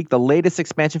show this week. The latest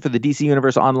expansion for the DC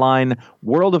Universe Online,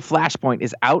 World of Flashpoint,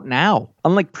 is out now.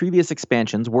 Unlike previous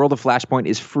expansions, World of Flashpoint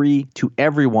is free to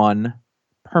everyone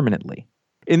permanently.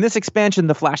 In this expansion,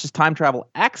 the Flash's time travel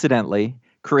accidentally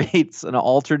creates an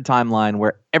altered timeline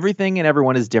where everything and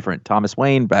everyone is different. Thomas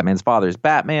Wayne, Batman's father, is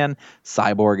Batman.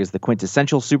 Cyborg is the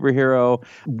quintessential superhero.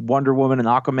 Wonder Woman and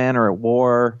Aquaman are at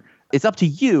war. It's up to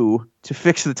you to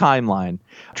fix the timeline.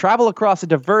 Travel across a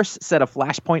diverse set of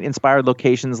Flashpoint-inspired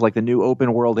locations like the new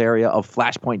open-world area of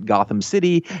Flashpoint Gotham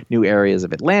City, new areas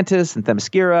of Atlantis and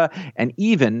Themyscira, and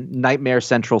even Nightmare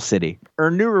Central City.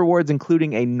 Earn new rewards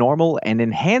including a normal and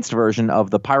enhanced version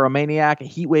of the Pyromaniac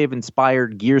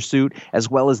Heatwave-inspired gear suit, as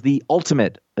well as the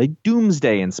Ultimate, a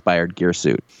Doomsday-inspired gear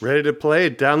suit. Ready to play?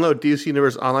 Download DC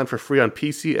Universe Online for free on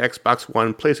PC, Xbox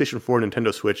One, PlayStation 4,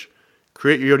 Nintendo Switch.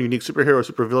 Create your own unique superhero or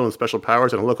supervillain with special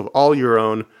powers and a look of all your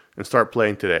own, and start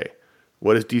playing today.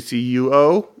 What is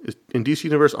DCUO? In DC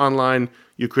Universe Online,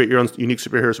 you create your own unique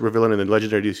superhero or supervillain in the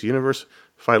legendary DC Universe,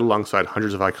 fight alongside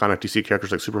hundreds of iconic DC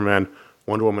characters like Superman,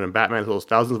 Wonder Woman, and Batman, as well as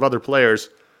thousands of other players.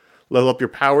 Level up your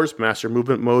powers, master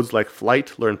movement modes like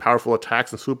flight, learn powerful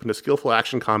attacks, and swoop into skillful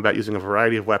action combat using a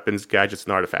variety of weapons, gadgets,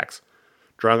 and artifacts.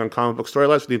 Drawing on comic book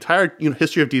storylines for the entire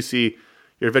history of DC,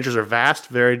 your adventures are vast,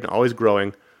 varied, and always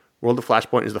growing. World of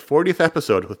Flashpoint is the 40th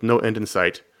episode with no end in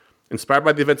sight. Inspired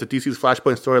by the events of DC's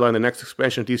Flashpoint storyline, the next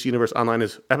expansion of DC Universe Online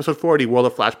is Episode 40, World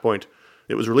of Flashpoint.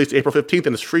 It was released April 15th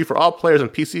and is free for all players on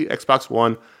PC, Xbox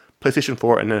One, PlayStation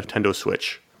 4, and Nintendo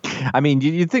Switch. I mean,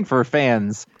 you'd think for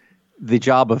fans, the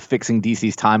job of fixing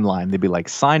DC's timeline, they'd be like,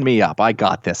 sign me up. I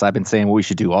got this. I've been saying what we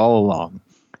should do all along.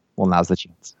 Well, now's the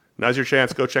chance. Now's your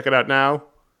chance. Go check it out now.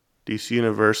 DC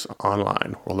Universe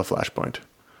Online, World of Flashpoint.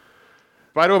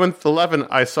 Spider-Woman 11,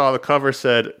 I saw the cover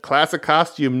said, classic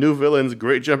costume, new villains,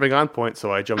 great jumping on point, so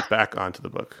I jumped back onto the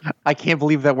book. I can't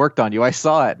believe that worked on you. I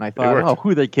saw it, and I thought, oh,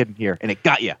 who are they kidding here? And it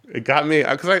got you. It got me,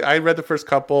 because I read the first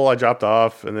couple, I dropped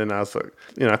off, and then I was like,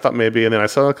 I thought maybe, and then I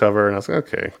saw the cover, and I was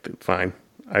like, okay, fine.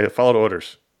 I followed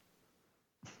orders.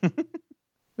 It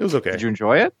was okay. Did you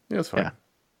enjoy it? Yeah, it was fine. Yeah.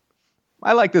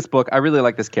 I like this book. I really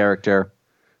like this character.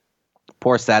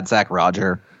 Poor sad sack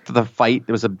Roger. the fight.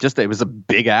 It was a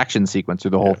big action sequence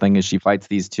through the whole thing as she fights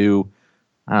these two,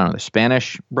 I don't know, they're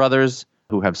Spanish brothers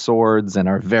who have swords and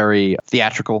are very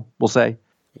theatrical, we'll say.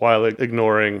 While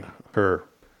ignoring her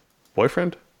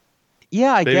boyfriend?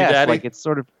 Yeah, I Baby guess. daddy? Like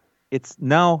it's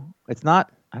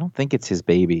not. I don't think it's his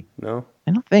baby. No?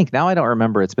 I don't think. Now I don't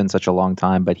remember. It's been such a long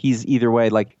time, but he's either way.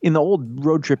 Like in the old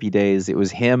road trippy days, it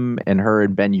was him and her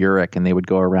and Ben Urich, and they would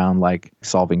go around like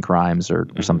solving crimes or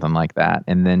something like that.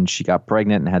 And then she got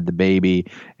pregnant and had the baby,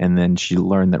 and then she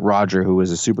learned that Roger, who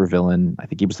was a supervillain, I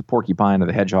think he was the porcupine or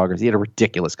the hedgehog, or he had a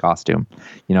ridiculous costume.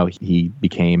 You know, he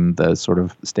became the sort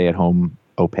of stay-at-home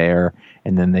au pair,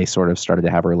 and then they sort of started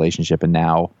to have a relationship, and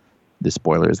now the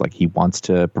spoiler is like he wants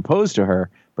to propose to her,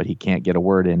 but he can't get a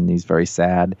word in. And he's very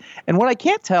sad. And what I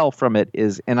can't tell from it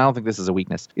is, and I don't think this is a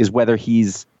weakness, is whether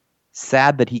he's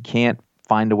sad that he can't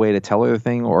find a way to tell her the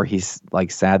thing, or he's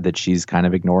like sad that she's kind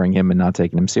of ignoring him and not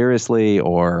taking him seriously,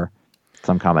 or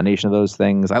some combination of those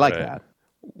things. I like that.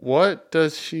 What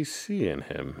does she see in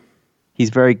him? He's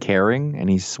very caring and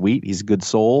he's sweet. He's a good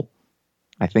soul,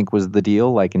 I think was the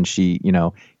deal. Like, and she, you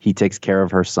know, he takes care of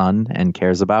her son and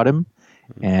cares about him.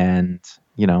 And,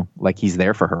 you know, like he's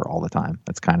there for her all the time.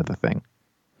 That's kind of the thing.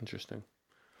 Interesting.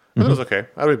 That was okay.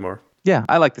 I'll read more. Yeah,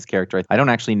 I like this character. I don't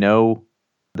actually know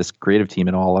this creative team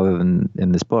at all other than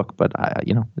in this book, but,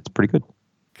 you know, it's pretty good.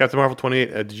 Captain Marvel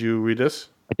 28, did you read this?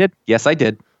 I did. Yes, I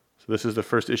did. So this is the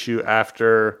first issue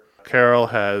after Carol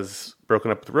has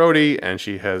broken up with Rhodey and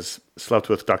she has slept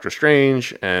with Doctor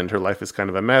Strange, and her life is kind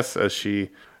of a mess as she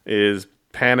is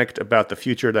panicked about the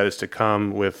future that is to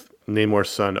come with Namor's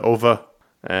son, Ova,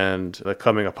 and the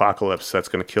coming apocalypse that's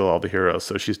going to kill all the heroes.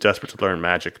 So she's desperate to learn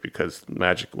magic because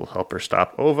magic will help her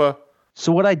stop Ova.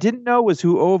 So what I didn't know was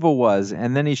who Ova was,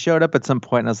 and then he showed up at some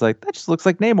point, and I was like, that just looks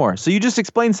like Namor. So you just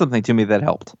explained something to me that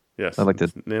helped. Yes. I'd like to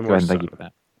Namor's go ahead and thank son. you for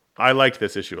that. I liked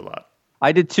this issue a lot.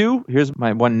 I did too. Here's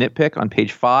my one nitpick. On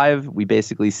page 5, we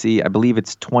basically see, I believe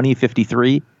it's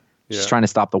 2053. She's trying to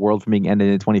stop the world from being ended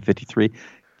in 2053.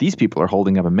 These people are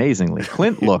holding up amazingly.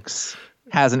 Clint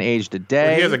hasn't aged a day.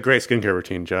 Well, he has a great skincare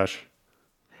routine, Josh.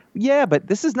 Yeah, but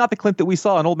this is not the Clint that we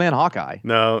saw in Old Man Hawkeye.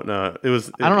 No. I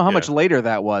don't know how much later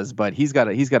that was, but he's got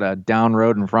a down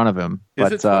road in front of him. Is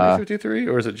but, it 2053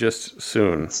 or is it just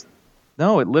soon?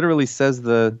 No, it literally says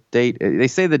the date. They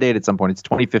say the date at some point. It's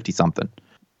 2050 something.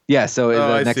 Yeah, so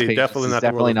the next page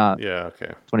definitely not. Yeah, okay.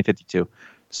 2052.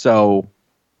 So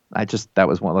that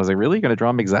was one. I was like, really? You're going to draw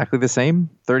him exactly the same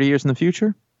 30 years in the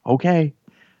future? Okay.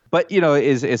 But, you know,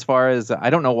 as far as, I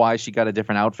don't know why she got a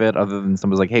different outfit other than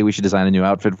someone was like, hey, we should design a new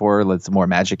outfit for her. Let's more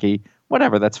magic-y.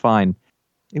 Whatever, that's fine.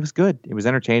 It was good. It was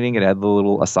entertaining. It had the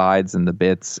little asides and the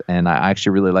bits. And I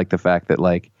actually really like the fact that,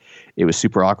 like, it was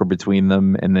super awkward between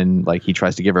them. And then, like, he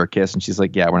tries to give her a kiss and she's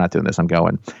like, yeah, we're not doing this. I'm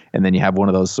going. And then you have one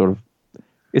of those sort of,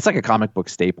 it's like a comic book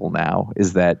staple now,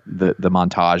 is that the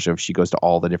montage of she goes to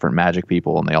all the different magic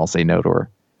people and they all say no to her.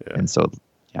 Yeah. And so,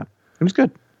 yeah, it was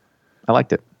good. I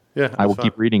liked it. Yeah, I will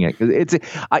keep reading it. It's,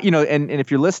 you know, and if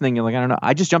you're listening, you're like, I don't know.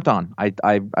 I just jumped on.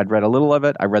 I'd read a little of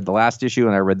it. I read the last issue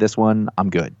and I read this one. I'm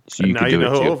good. So you now can do you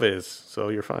know it who too. Ova is, so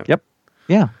you're fine. Yep.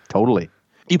 Yeah, totally.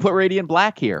 You put Radiant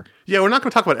Black here. Yeah, we're not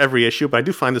going to talk about every issue, but I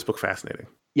do find this book fascinating.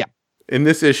 Yeah. In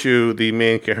this issue, the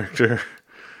main character,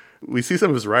 we see some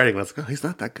of his writing, and I was like, oh, he's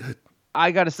not that good.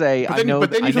 I got to say, But then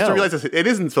you're supposed to realize it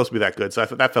isn't supposed to be that good, so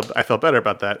I felt better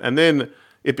about that. And then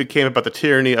it became about the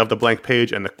tyranny of the blank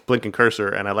page and the blinking cursor,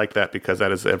 and I like that because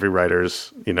that is every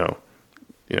writer's,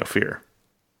 fear.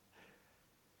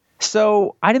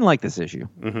 So I didn't like this issue.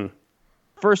 Mm-hmm.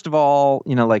 First of all,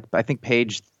 I think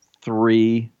page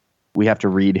 3, we have to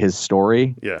read his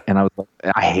story. Yeah. And I was like,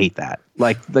 I hate that.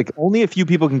 Like only a few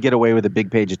people can get away with a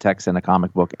big page of text in a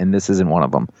comic book, and this isn't one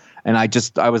of them. And I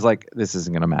was like, this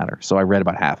isn't going to matter. So I read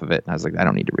about half of it, and I was like, I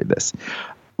don't need to read this.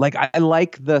 Like, I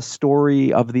like the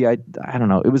story of I don't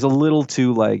know. It was a little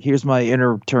too, like, here's my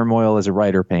inner turmoil as a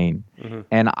writer pain. Mm-hmm.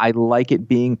 And I like it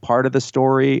being part of the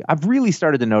story. I've really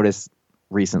started to notice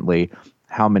recently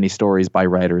how many stories by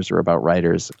writers are about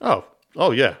writers. Oh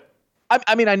yeah.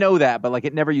 I mean, I know that, but like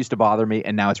it never used to bother me,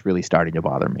 and now it's really starting to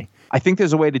bother me. I think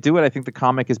there's a way to do it. I think the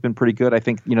comic has been pretty good. I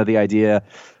think, the idea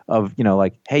of,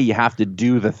 like, hey, you have to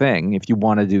do the thing if you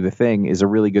want to do the thing is a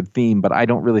really good theme, but I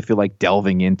don't really feel like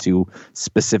delving into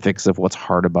specifics of what's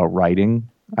hard about writing.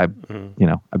 I've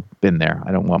been there.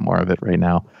 I don't want more of it right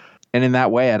now. And in that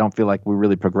way, I don't feel like we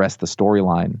really progressed the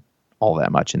storyline all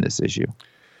that much in this issue.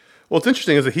 Well, what's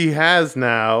interesting is that he has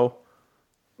now,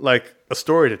 like, a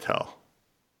story to tell.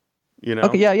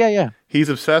 Okay, yeah. He's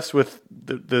obsessed with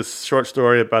this short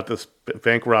story about this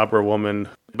bank robber woman,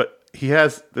 but he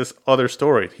has this other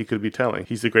story he could be telling.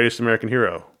 He's the greatest American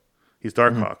hero. He's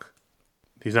Darkhawk.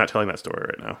 He's not telling that story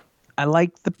right now. I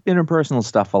like the interpersonal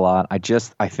stuff a lot. I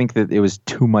think that it was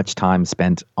too much time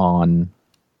spent on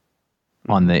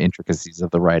the intricacies of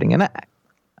the writing, and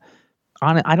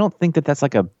I don't think that that's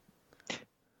like a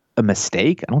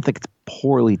mistake. I don't think it's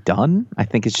poorly done. I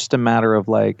think it's just a matter of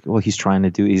like, well, he's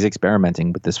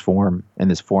experimenting with this form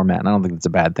and this format, and I don't think it's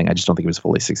a bad thing. I just don't think it was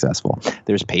fully successful.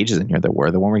 There's pages in here that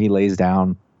were the one where he lays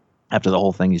down after the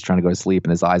whole thing. He's trying to go to sleep,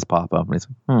 and his eyes pop up, and it's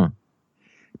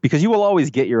because you will always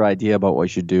get your idea about what you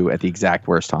should do at the exact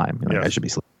worst time. You're like, Yes. I should be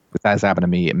sleeping. That has happened to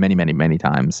me many, many, many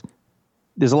times.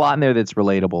 There's a lot in there that's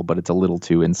relatable, but it's a little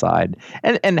too inside.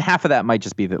 And half of that might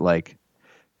just be that, like,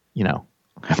 you know,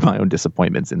 I have my own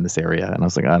disappointments in this area. And I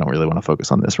was like, I don't really want to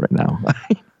focus on this right now.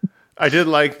 I did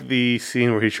like the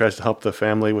scene where he tries to help the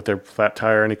family with their flat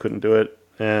tire and he couldn't do it.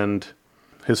 And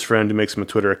his friend who makes him a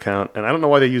Twitter account. And I don't know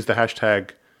why they use the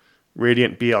hashtag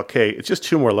RadiantBLK. It's just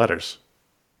 2 more letters.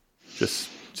 Just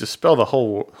spell the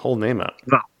whole name out.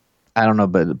 I don't know,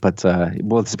 but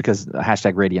well, it's because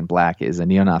hashtag Radiant Black is a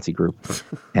neo-Nazi group.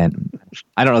 And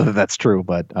I don't know that that's true,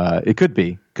 but it could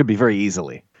be very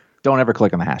easily. Don't ever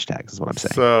click on the hashtags is what I'm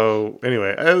saying. So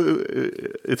anyway,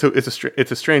 it's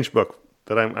a strange book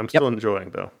that I'm still enjoying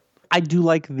though. I do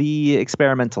like the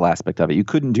experimental aspect of it. You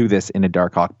couldn't do this in a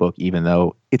Darkhawk book, even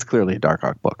though it's clearly a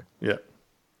Darkhawk book. Yeah.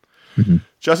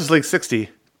 Justice League 60,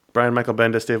 Brian Michael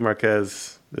Bendis, Dave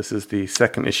Marquez. This is the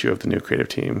second issue of the new creative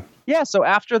team. Yeah, so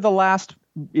after the last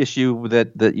issue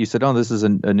that you said, oh, this is a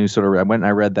new sort of, I went and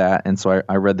I read that, and so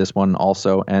I read this one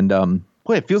also, and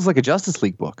boy, it feels like a Justice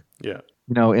League book. Yeah.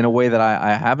 You know, in a way that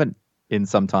I haven't in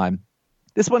some time.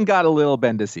 This one got a little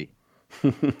Bendis-y.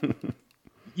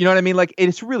 You know what I mean? Like,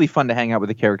 it's really fun to hang out with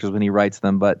the characters when he writes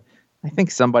them, but I think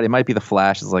somebody, it might be the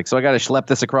Flash, is like, so I got to schlep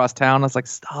this across town? I was like,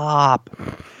 stop.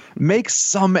 Make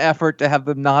some effort to have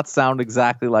them not sound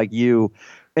exactly like you.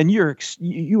 And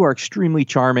you are extremely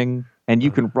charming, and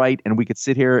you can write, and we could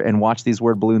sit here and watch these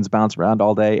word balloons bounce around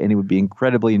all day, and it would be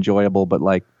incredibly enjoyable. But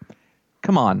like,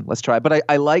 come on, let's try. But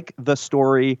I like the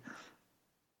story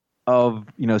of,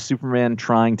 you know, Superman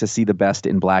trying to see the best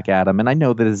in Black Adam, and I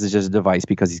know that this is just a device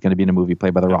because he's going to be in a movie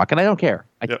played by The Rock, and I don't care.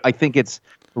 I think it's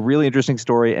a really interesting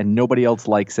story, and nobody else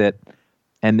likes it.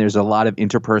 And there's a lot of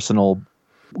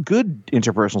good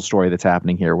interpersonal story that's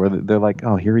happening here where they're like,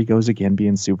 oh, here he goes again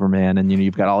being Superman. And, you know,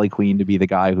 you've got Ollie Queen to be the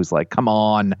guy who's like, come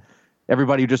on,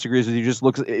 everybody who disagrees with you just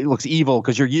looks evil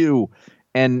because you're you.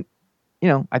 And, you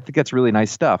know, I think that's really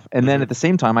nice stuff. And then at the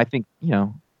same time, I think, you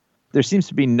know, there seems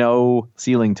to be no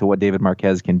ceiling to what David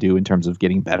Marquez can do in terms of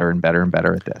getting better and better and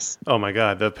better at this. Oh my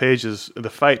God. The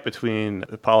fight between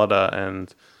Hippolyta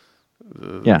and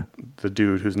the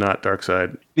dude who's not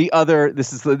Darkseid.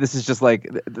 This is just like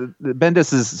the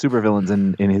Bendis's supervillains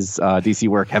in his DC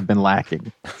work have been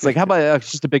lacking. It's like, how about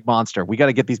it's just a big monster? We got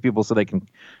to get these people so they can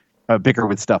bicker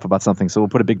with stuff about something. So we'll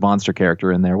put a big monster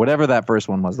character in there. Whatever that first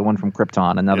one was, the one from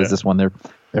Krypton, and now there's this one. They're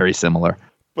very similar.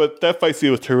 But that fight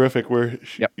scene was terrific, where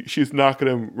she's knocking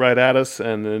him right at us,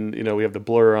 and then, you know, we have the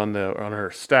blur on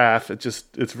her staff.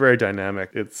 It's very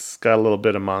dynamic. It's got a little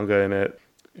bit of manga in it.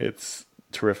 It's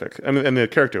terrific. I mean, and the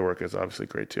character work is obviously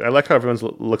great too. I like how everyone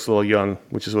looks a little young,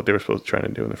 which is what they were supposed to try to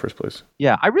do in the first place.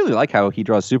 Yeah, I really like how he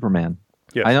draws Superman.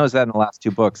 Yes. I noticed that in the last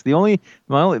 2 books. My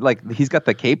only like, he's got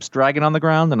the capes dragging on the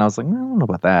ground, and I was like, I don't know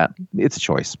about that. It's a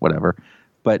choice, whatever.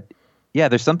 But yeah,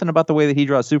 there's something about the way that he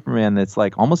draws Superman that's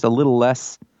like almost a little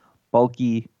less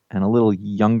bulky and a little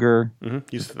younger. Mm-hmm.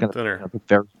 He's thinner.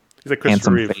 Very he's like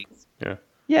Christopher Reeve. Face.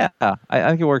 Yeah. I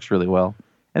think it works really well.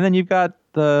 And then you've got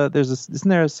isn't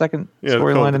there a second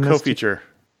storyline in this? Co-feature.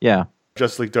 Yeah.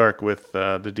 Justice League Dark with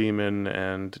the Demon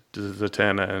and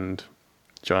Zatanna and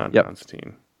John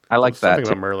Constantine. I like that.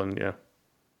 Something about Merlin, yeah.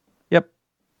 Yep.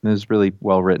 It was really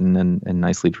well written and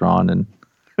nicely drawn, and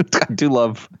I do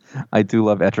love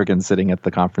Etrigan sitting at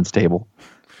the conference table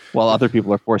while other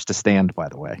people are forced to stand, by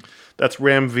the way. That's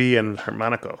Ram V and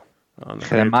Harmonico on the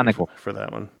Harmonico for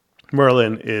that one.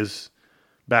 Merlin is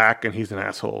back, and he's an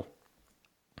asshole.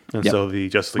 And so the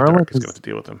Justice League Dark is going to have to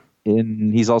deal with him.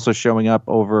 He's also showing up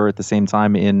over at the same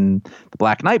time in the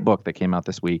Black Knight book that came out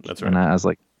this week. That's right. And I was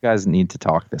like, you guys need to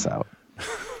talk this out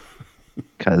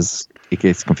because it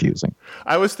gets confusing.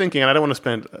 I was thinking, and I don't want to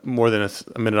spend more than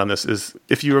a minute on this, is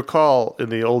if you recall in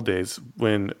the old days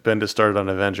when Bendis started on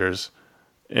Avengers,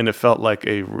 and it felt like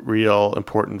a real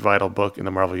important, vital book in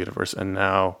the Marvel Universe, and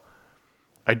now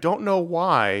I don't know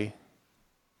why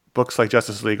books like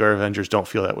Justice League or Avengers don't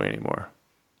feel that way anymore.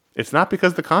 It's not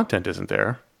because the content isn't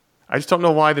there. I just don't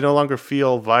know why they no longer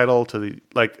feel vital to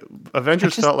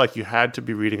Avengers felt like you had to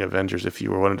be reading Avengers if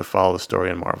you were wanting to follow the story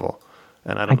in Marvel.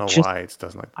 And I don't know why it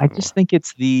doesn't like I just think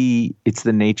it's the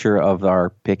nature of our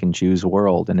pick and choose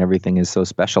world, and everything is so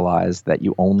specialized that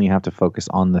you only have to focus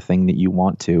on the thing that you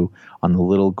want to, on the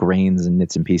little grains and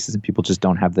bits and pieces, and people just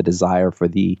don't have the desire for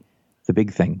the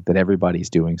big thing that everybody's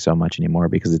doing so much anymore,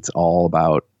 because it's all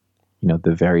about,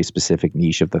 the very specific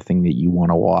niche of the thing that you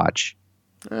want to watch.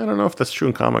 I don't know if that's true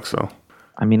in comics, though.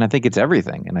 I mean, I think it's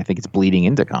everything, and I think it's bleeding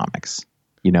into comics,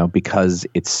 because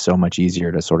it's so much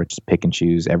easier to sort of just pick and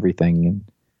choose everything,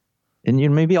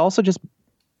 and maybe also just,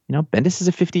 Bendis is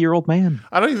a 50-year-old man.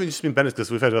 I don't even just mean Bendis,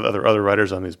 because we've had other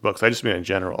writers on these books. I just mean in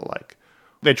general. Like,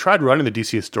 they tried running the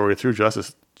DC story through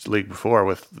Justice League before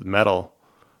with Metal.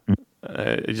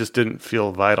 It just didn't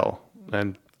feel vital,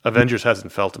 and Avengers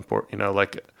hasn't felt important.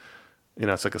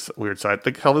 It's like a weird side.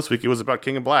 Like, hell, this week it was about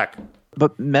King in Black.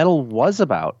 But Metal was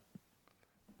about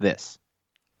this.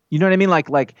 You know what I mean?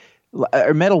 Like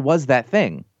Metal was that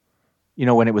thing,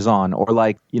 when it was on,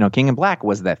 or King in Black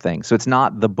was that thing. So it's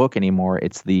not the book anymore;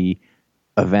 it's the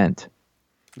event.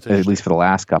 At least for the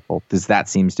last couple, because that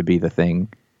seems to be the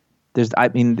thing.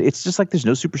 It's just like there's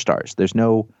no superstars.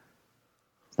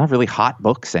 It's not really hot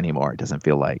books anymore. It doesn't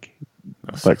feel like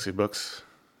sexy books.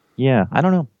 Yeah, I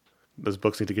don't know. Those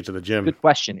books need to get to the gym. Good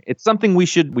question. It's something we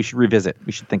should revisit.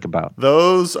 We should think about.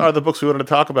 Those are the books we wanted to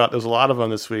talk about. There's a lot of them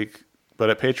this week. But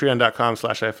at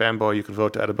patreon.com/ifanboy, you can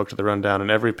vote to add a book to the rundown.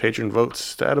 And every patron can vote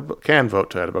to add a book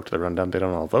to the rundown. They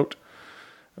don't all vote.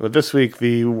 But this week,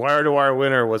 the wire-to-wire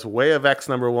winner was Way of X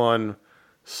 #1,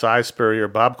 Cy Spurrier,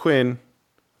 Bob Quinn,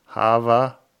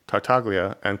 Hava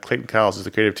Tartaglia, and Clayton Cowles is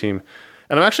the creative team.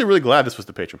 And I'm actually really glad this was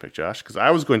the patron pick, Josh, because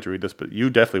I was going to read this, but you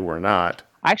definitely were not.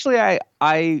 Actually,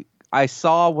 I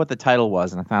saw what the title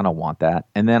was, and I thought, I don't want that.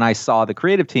 And then I saw the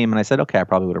creative team, and I said, okay, I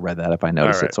probably would have read that if I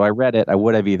noticed it. So I read it. I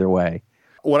would have either way.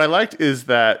 What I liked is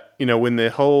that, when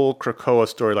the whole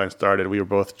Krakoa storyline started, we were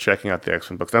both checking out the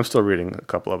X-Men books. I'm still reading a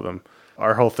couple of them.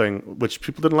 Our whole thing, which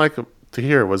people didn't like to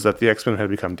hear, was that the X-Men had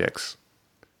become dicks.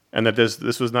 And that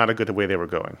this was not a good way they were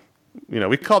going.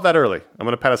 We called that early. I'm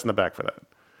going to pat us on the back for that.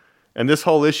 And this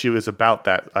whole issue is about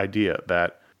that idea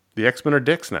that the X-Men are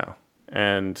dicks now.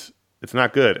 And it's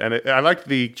not good. And I like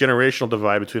the generational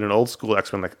divide between an old school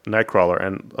X-Men like Nightcrawler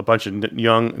and a bunch of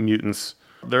young mutants.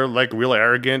 They're like real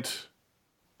arrogant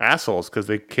assholes because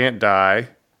they can't die.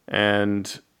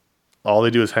 And all they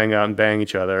do is hang out and bang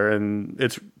each other. And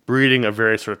it's breeding a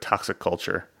very sort of toxic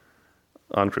culture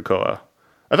on Krakoa.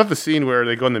 I thought the scene where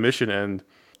they go on the mission and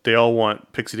they all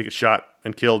want Pixie to get shot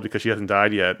and killed because she hasn't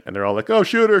died yet. And they're all like, oh,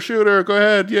 shoot her, go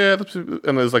ahead. Yeah. And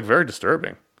it was like very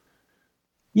disturbing.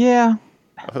 Yeah.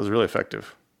 I thought it was really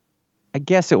effective. I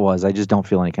guess it was. I just don't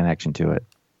feel any connection to it.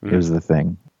 It was the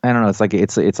thing. I don't know. It's like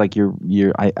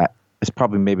it's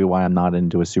probably maybe why I'm not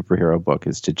into a superhero book,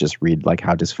 is to just read like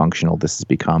how dysfunctional this has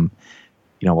become.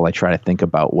 While I try to think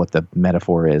about what the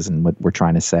metaphor is and what we're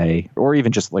trying to say, or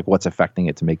even just like what's affecting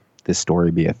it to make this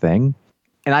story be a thing.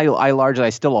 And I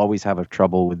still always have a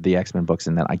trouble with the X-Men books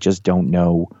in that I just don't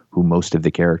know who most of the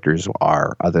characters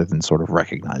are, other than sort of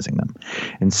recognizing them.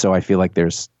 And so I feel like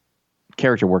there's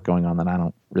character work going on that I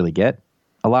don't really get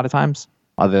a lot of times,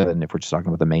 other than if we're just talking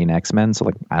about the main X-Men. So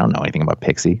like, I don't know anything about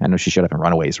Pixie. I know she showed up in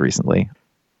Runaways recently.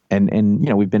 And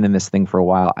we've been in this thing for a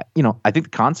while. I think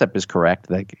the concept is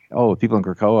correct. Like, oh, people in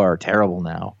Krakoa are terrible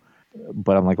now.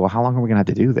 But I'm like, well, how long are we going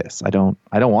to have to do this? I don't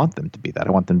want them to be that.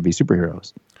 I want them to be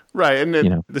superheroes. Right, and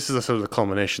then this is a sort of the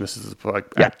culmination. This is like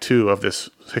Act 2 of this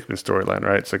Hickman storyline,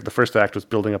 right? It's like the first act was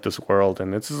building up this world,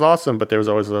 and this is awesome, but there was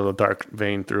always a little dark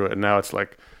vein through it. And now it's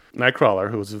like Nightcrawler,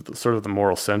 who was sort of the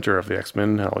moral center of the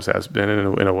X-Men, always has been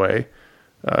in a way,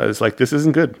 is like, this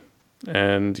isn't good.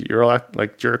 And you're all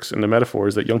like jerks, and the metaphor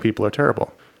is that young people are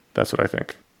terrible. That's what I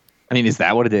think. I mean, is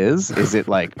that what it is? Is it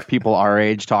like people our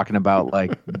age talking about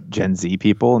like Gen Z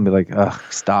people and be like, ugh,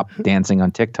 stop dancing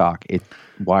on TikTok?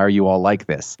 Why are you all like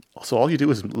this? So all you do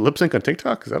is lip sync on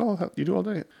TikTok? Is that all you do all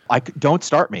day? Don't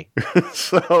start me.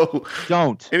 So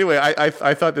don't. Anyway,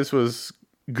 I thought this was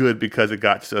good because it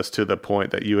got us to the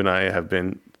point that you and I have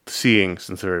been seeing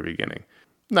since the very beginning.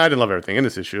 No, I didn't love everything in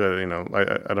this issue. I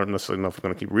don't necessarily know if I'm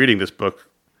going to keep reading this book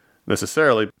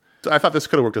necessarily. I thought this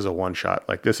could have worked as a one-shot.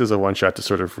 Like, this is a one-shot to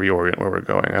sort of reorient where we're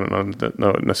going. I don't know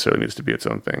it necessarily needs to be its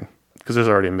own thing, because there's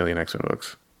already a million X-Men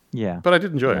books. Yeah. But I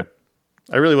did enjoy it.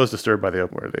 I really was disturbed by the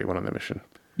open where they went on the mission.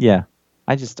 Yeah.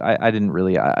 I didn't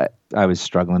really, I was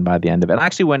struggling by the end of it. I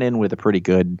actually went in with a pretty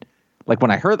good, like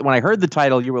when I heard the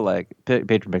title, you were like,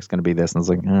 Patron Pick's going to be this. And I was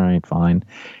like, all right, fine.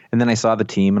 And then I saw the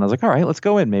team and I was like, all right, let's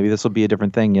go in. Maybe this will be a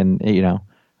different thing. And,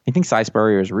 I think Cy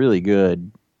Spurrier is really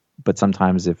good. But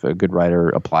sometimes if a good writer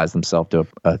applies themselves to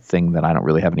a thing that I don't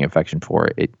really have any affection for,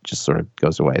 it just sort of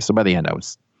goes away. So by the end, I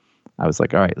was I was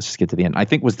like, all right, let's just get to the end. I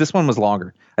think this one was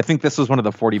longer. I think this was one of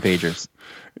the 40 pagers.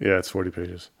 Yeah, it's 40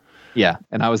 pages. Yeah,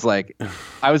 and I was like,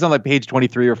 I was on like page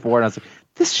 23 or 4, and I was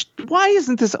like, why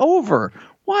isn't this over?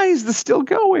 Why is this still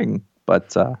going?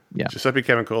 But yeah, Giuseppe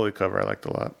Cavicoli cover I liked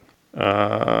a lot.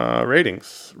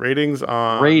 Ratings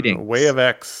on Way of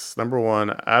X, number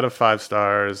 1 out of 5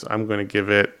 stars. I'm going to give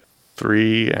it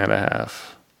 3.5.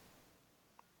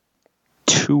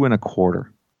 2.25.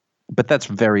 But that's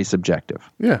very subjective.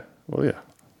 Yeah, well, yeah,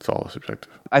 it's all subjective.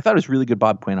 I thought it was really good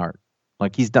Bob Quinn art.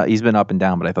 Like he's been up and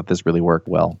down, but I thought this really worked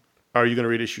well. Are you going to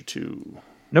read issue 2?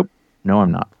 Nope. No,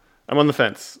 I'm not. I'm on the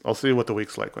fence. I'll see what the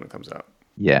week's like when it comes out.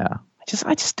 Yeah,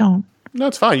 I just don't. No,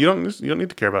 it's fine. You don't need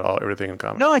to care about everything in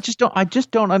comics. No, I just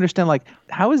don't understand. Like,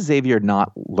 how has Xavier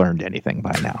not learned anything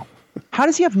by now? How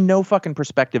does he have no fucking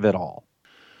perspective at all?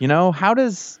 You know, how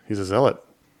does he's a zealot?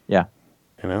 Yeah,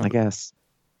 you know, I guess,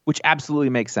 which absolutely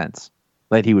makes sense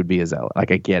that he would be a zealot. Like,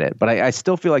 I get it, but I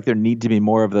still feel like there need to be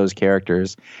more of those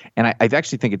characters. And I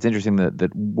actually think it's interesting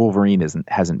that Wolverine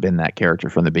hasn't been that character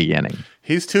from the beginning.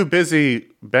 He's too busy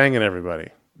banging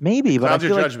everybody. Maybe, but I feel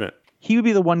your like judgment. He would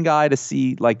be the one guy to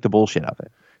see like the bullshit of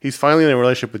it. He's finally in a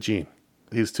relationship with Jean.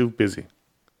 He's too busy.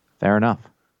 Fair enough.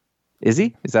 Is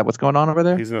he? Is that what's going on over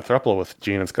there? He's in a throuple with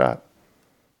Jean and Scott.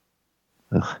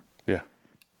 Ugh. Yeah.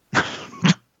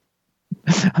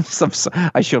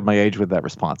 I showed my age with that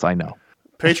response. I know.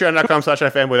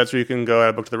 Patreon.com/ifanboy. That's where you can go add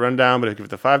a book to the rundown. But if you give it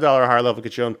the $5 or higher level,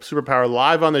 get your own superpower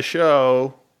live on the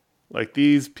show, like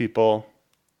these people.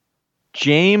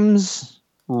 James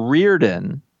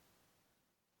Reardon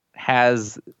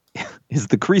is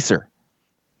the creaser.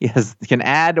 He can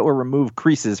add or remove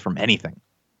creases from anything.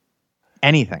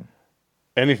 Anything.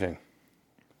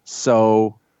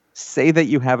 So say that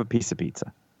you have a piece of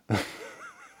pizza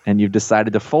and you've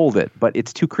decided to fold it, but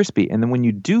it's too crispy. And then when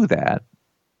you do that,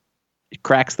 it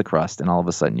cracks the crust, and all of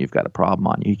a sudden you've got a problem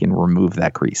on you. You can remove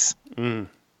that crease.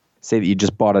 Say that you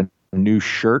just bought a new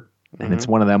shirt, and it's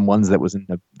one of them ones that was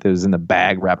in the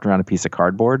bag wrapped around a piece of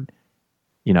cardboard,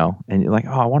 you know, and you're like,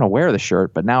 oh, I want to wear the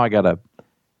shirt, but now I got to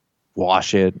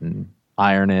wash it and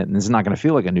iron it, and it's not going to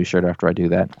feel like a new shirt after I do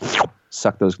that.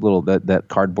 Suck those that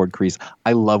cardboard crease.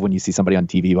 I love when you see somebody on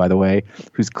TV, by the way,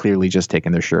 who's clearly just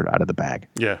taking their shirt out of the bag.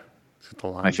 Yeah.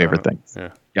 My favorite thing. Yeah.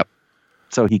 Yep.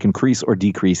 So he can crease or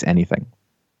decrease anything.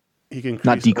 He can crease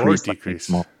not decrease, or decrease.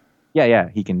 Like yeah.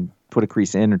 He can put a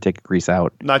crease in or take a crease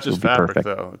out. Not just fabric,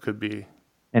 though. It could be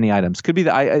any items. Could be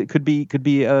it could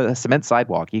be a cement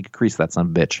sidewalk. He could crease that son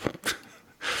of a bitch.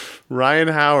 Ryan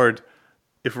Howard.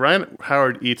 If Ryan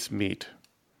Howard eats meat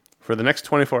for the next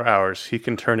 24 hours, he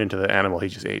can turn into the animal he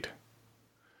just ate.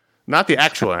 Not the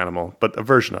actual animal, but a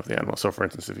version of the animal. So, for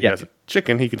instance, if he has a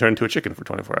chicken, he can turn into a chicken for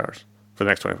 24 hours. For the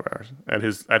next 24 hours.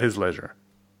 At his leisure.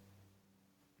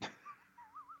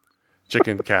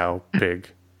 Chicken, cow, pig.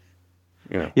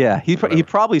 You know. Yeah, he'd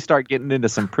probably start getting into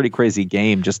some pretty crazy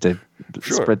game just to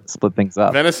split things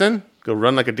up. Venison, go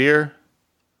run like a deer.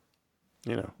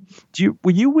 You know.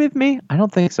 Were you with me? I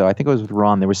don't think so. I think I was with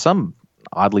Ron. There was some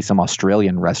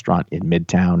Australian restaurant in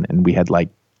Midtown, and we had like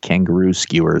kangaroo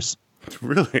skewers.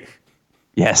 Really?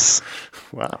 Yes.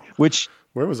 Wow. Which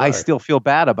where was I still feel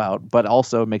bad about, but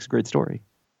also makes a great story.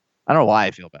 I don't know why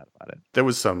I feel bad about it. There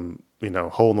was some,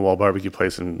 hole in the wall barbecue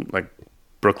place in like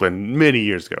Brooklyn many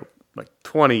years ago, like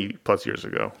 20 plus years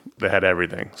ago. They had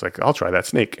everything. It's like, I'll try that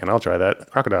snake and I'll try that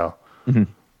crocodile. Mm-hmm.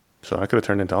 So I could have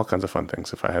turned into all kinds of fun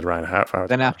things if I had Ryan Howard.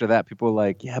 Then after that, people were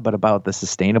like, yeah, but about the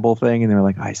sustainable thing. And they were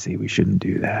like, I see, we shouldn't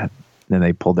do that. And then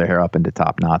they pulled their hair up into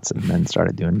top knots and then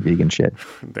started doing vegan shit.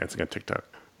 Dancing on TikTok.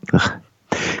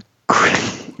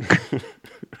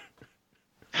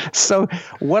 So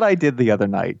what I did the other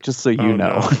night, just so you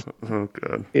know,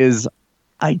 is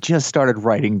I just started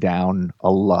writing down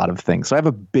a lot of things. So I have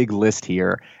a big list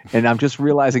here, and I'm just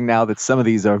realizing now that some of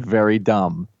these are very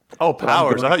dumb. Oh,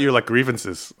 powers! I thought you were like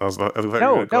grievances. No, I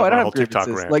don't have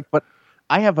grievances. But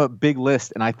I have a big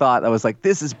list, and I was like,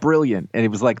 this is brilliant, and it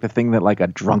was like the thing that like a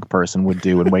drunk person would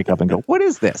do and wake up and go, what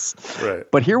is this? Right.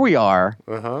 But here we are,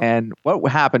 and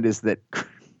what happened is that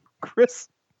Chris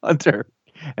Hunter.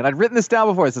 And I'd written this down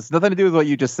before, so it's nothing to do with what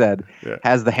you just said. Yeah.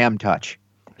 Has the ham touch.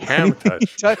 Ham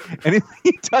touch. Anything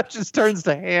he touches turns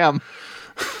to ham.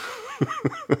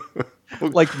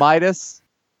 Like Midas,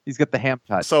 he's got the ham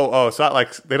touch. So, it's not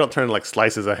like they don't turn like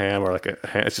slices of ham or like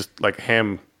it's just like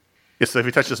ham. So if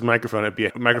you touch this microphone, it'd be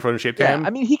a microphone shaped ham. I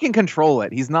mean, he can control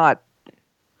it. He's not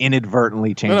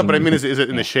inadvertently changing. No, but I mean, is it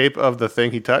in the shape of the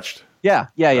thing he touched? Yeah.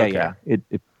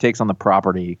 It takes on the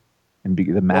property and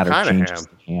the matter changes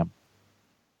the ham.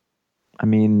 I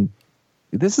mean,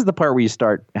 this is the part where you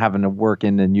start having to work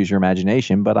in and use your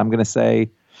imagination, but I'm going to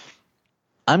say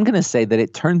I'm going to say that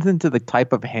it turns into the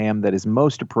type of ham that is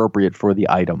most appropriate for the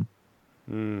item.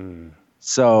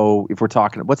 So if we're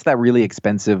talking, what's that really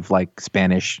expensive, like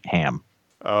Spanish ham?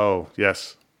 Oh,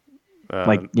 yes.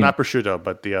 Like, not prosciutto,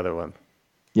 but the other one.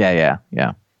 Yeah.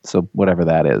 So whatever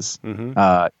that is.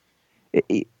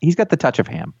 He's got the touch of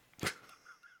ham.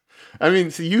 I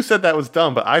mean, see, you said that was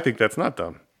dumb, but I think that's not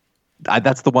dumb.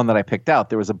 That's the one that I picked out.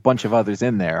 There was a bunch of others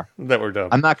in there That were dumb.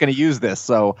 I'm not going to use this,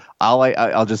 so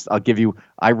I'll give you.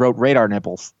 I wrote radar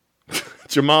nipples.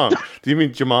 Jamon. Do you mean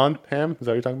Jamon ham? Is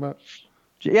that what you're talking about?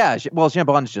 Yeah, well,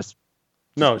 jambon's just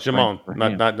No, Jamon. for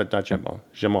Not ham. Jamon.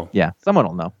 Jamon. Yeah. Someone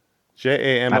will know.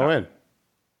 Jamon.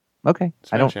 Okay,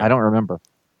 Spanish I ham. don't remember.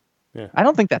 Yeah. I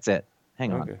don't think that's it.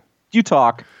 Hang on. Okay. You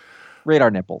talk.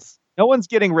 Radar nipples. No one's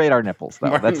getting radar nipples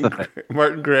though. That's the thing.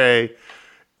 Martin Gray,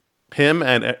 him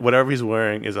and whatever he's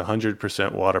wearing is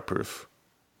 100% waterproof.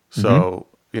 So,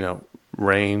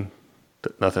 rain,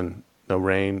 nothing, no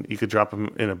rain. You could drop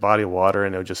him in a body of water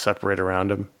and it would just separate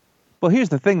around him. Well, here's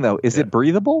the thing though. Is it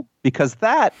breathable? Because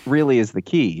that really is the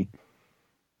key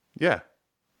Yeah.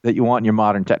 that you want in your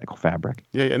modern technical fabric.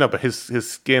 Yeah, no, but his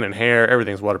skin and hair,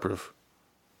 everything's waterproof.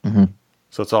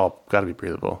 So it's all got to be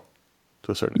breathable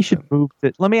to a certain You should extent. move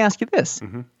it. Let me ask you this.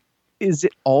 Is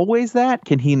it always that?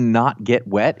 Can he not get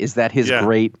wet? Is that his Yeah.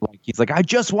 great, like, he's like, I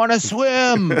just want to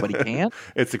swim, but he can't?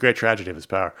 It's the great tragedy of his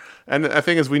power. And the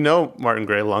thing is, we know Martin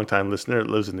Gray, a longtime listener,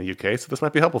 lives in the UK, so this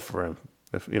might be helpful for him.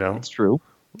 It's true.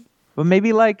 But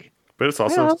maybe like, But it's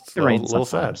also yeah, still a rain little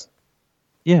sad. sometimes.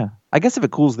 Yeah. I guess if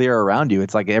it cools the air around you,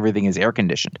 it's like everything is air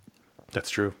conditioned. That's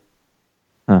true.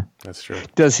 Huh. That's true.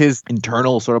 Does his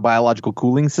internal sort of biological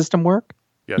cooling system work?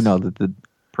 Yes. The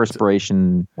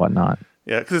perspiration, whatnot.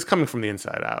 Yeah, because it's coming from the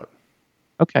inside out.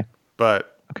 Okay.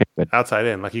 But Okay, good. outside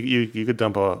in, like you could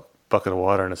dump a bucket of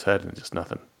water on his head and it's just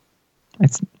nothing.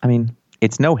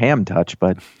 It's no ham touch,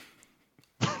 but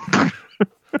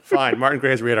Fine. Martin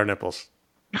Gray's radar nipples.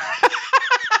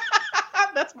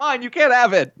 that's mine. You can't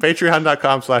have it.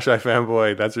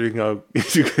 Patreon.com/ifanboy. That's where you can go.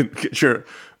 You can get your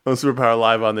own superpower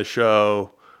live on the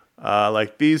show,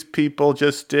 like these people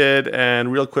just did.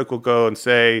 And real quick, we'll go and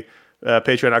say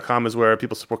Patreon.com is where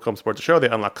people come support the show. They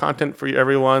unlock content for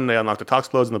everyone. They unlock the Talk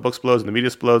Explodes and the Book Explodes and the Media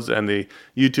Explodes and the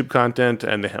YouTube content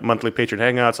and the monthly patron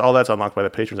hangouts. All that's unlocked by the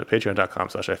patrons at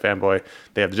patreon.com/ifanboy.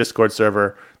 They have the Discord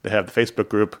server. They have the Facebook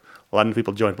group. A lot of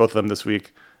people joined both of them this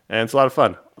week. And it's a lot of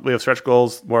fun. We have stretch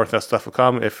goals. More of that stuff will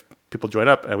come if people join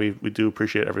up. And we do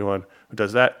appreciate everyone who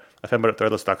does that.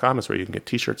 ifanboy.threadless.com is where you can get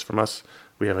t-shirts from us.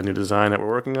 We have a new design that we're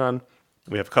working on.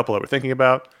 We have a couple that we're thinking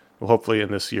about. Well, hopefully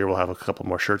in this year we'll have a couple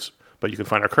more shirts. But you can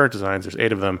find our current designs. There's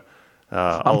 8 of them.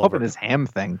 I'm hoping this ham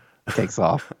thing takes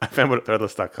off.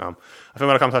 ifanboy.threadless.com.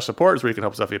 ifanboy.com/support is where you can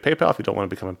help us out via PayPal if you don't want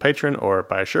to become a patron or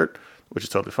buy a shirt, which is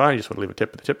totally fine. You just want to leave a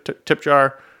tip in the tip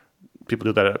jar. People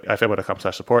do that at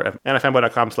ifanboy.com/support. And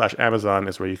ifanboy.com/Amazon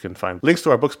is where you can find links to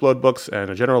our Booksplode books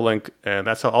and a general link. And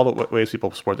that's all the ways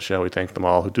people support the show. We thank them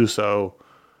all who do so.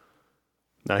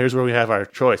 Now, here's where we have our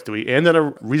choice. Do we end at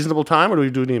a reasonable time or do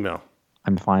we do an email?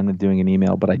 I'm fine with doing an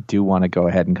email, but I do want to go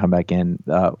ahead and come back in.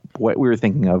 What we were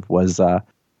thinking of was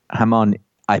Hamon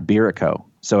Iberico.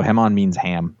 So Hamon means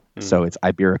ham. So it's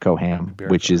Iberico ham,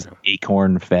 which is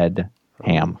acorn-fed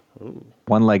ham. Ooh.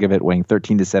 One leg of it, weighing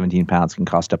 13 to 17 pounds, can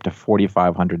cost up to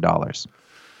 $4,500.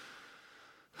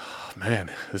 Oh,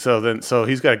 man. So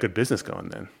he's got a good business going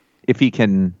then. If he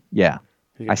can, yeah.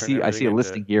 He can I turn see everything a into-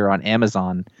 listing here on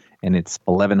Amazon, and it's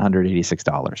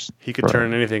 $1,186. He could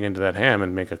turn anything into that ham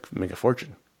and make a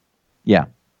fortune. Yeah.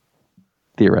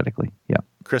 Theoretically, yeah.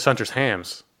 Chris Hunter's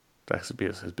hams. That could be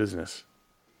his business.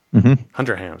 Mm-hmm.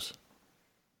 Hunter hams.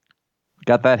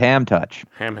 Got that ham touch.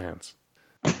 Ham hands.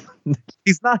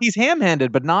 He's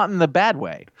ham-handed, but not in the bad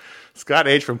way. Scott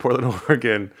H. from Portland,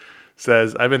 Oregon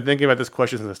says, I've been thinking about this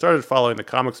question since I started following the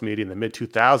comics media in the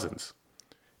mid-2000s.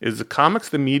 Is the comics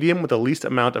the medium with the least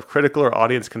amount of critical or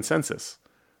audience consensus?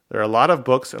 There are a lot of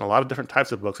books and a lot of different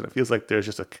types of books, and it feels like there's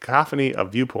just a cacophony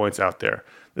of viewpoints out there.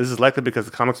 This is likely because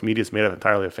the comics media is made up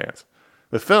entirely of fans.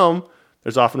 With film,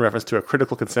 there's often reference to a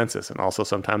critical consensus and also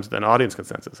sometimes an audience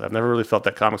consensus. I've never really felt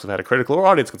that comics have had a critical or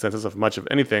audience consensus of much of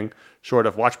anything short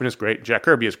of Watchmen is great, Jack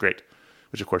Kirby is great,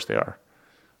 which of course they are.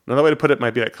 Another way to put it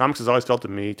might be that comics has always felt to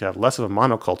me to have less of a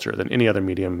monoculture than any other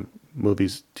medium,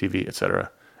 movies, TV, etc.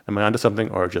 Am I onto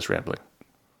something or just rambling?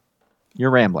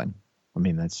 You're rambling. I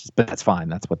mean, but that's fine.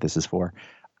 That's what this is for.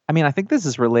 I mean, I think this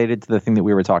is related to the thing that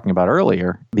we were talking about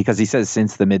earlier, because he says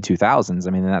since the mid-2000s.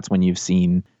 I mean, that's when you've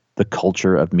seen the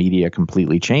culture of media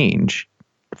completely change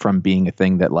from being a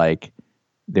thing that, like,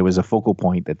 there was a focal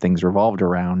point that things revolved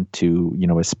around to,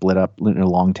 a split up,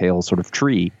 long tail sort of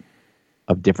tree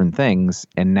of different things.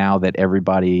 And now that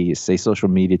everybody, say social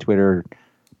media, Twitter,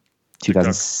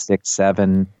 2006,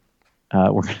 7,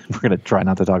 we're going to try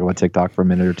not to talk about TikTok for a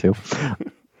minute or two,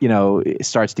 it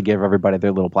starts to give everybody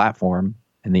their little platform.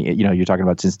 And you're talking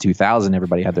about since 2000,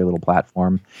 everybody had their little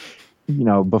platform.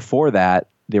 Before that,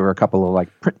 there were a couple of like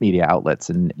print media outlets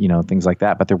and, things like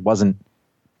that, but there wasn't,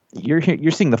 you're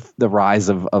seeing the rise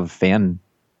of fan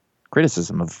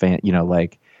criticism of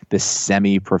like this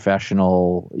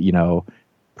semi-professional,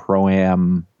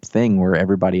 pro-am thing where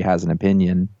everybody has an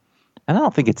opinion. And I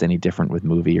don't think it's any different with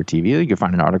movie or TV. You can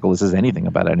find an article that says anything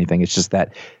about anything. It's just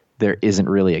that there isn't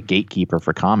really a gatekeeper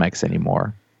for comics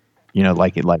anymore. Yeah.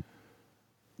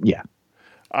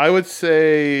 I would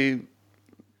say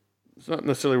it's not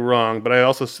necessarily wrong, but I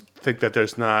also think that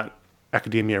there's not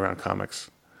academia around comics.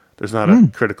 There's not a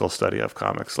critical study of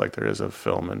comics like there is of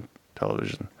film and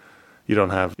television. You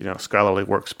don't have, scholarly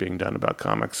works being done about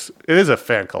comics. It is a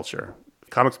fan culture.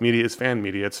 Comics media is fan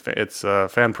media. It's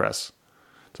fan press.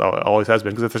 It always has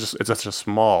been because it's such a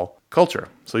small culture.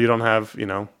 So you don't have,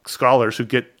 scholars who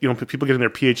get, people getting their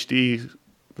PhD.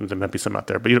 There might be some out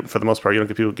there, but for the most part, you don't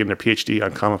get people getting their PhD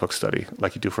on comic book study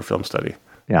like you do for film study.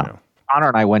 Yeah. Connor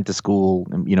and I went to school,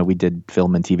 and, we did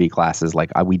film and TV classes.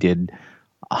 Like we did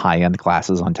high-end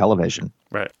classes on television.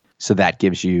 Right. So that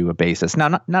gives you a basis. Now,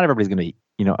 not everybody's going to be,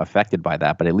 affected by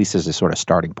that, but at least there's a sort of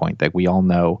starting point. Like we all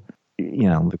know,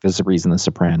 there's a reason The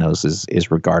Sopranos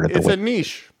is regarded. It's a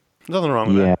niche. Nothing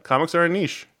wrong with that. Comics are a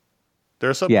niche.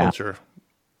 They're a subculture. Yeah.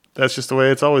 That's just the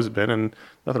way it's always been, and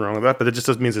nothing wrong with that. But it just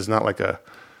doesn't mean it's not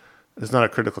a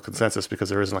critical consensus because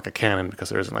there isn't like a canon, because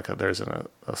there isn't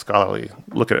a scholarly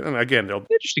look at it. And again,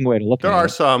 interesting way to look at it. There are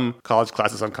some college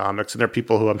classes on comics, and there are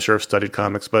people who I'm sure have studied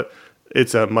comics, but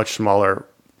it's a much smaller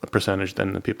percentage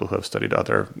than the people who have studied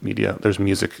other media. There's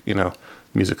music,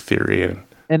 music theory,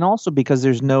 and also because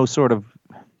there's no sort of,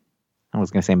 I was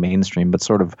going to say mainstream, but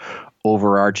sort of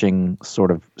overarching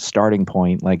sort of starting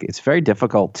point. Like it's very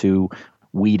difficult to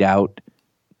weed out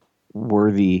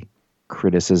worthy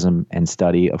criticism and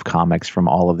study of comics from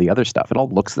all of the other stuff. It all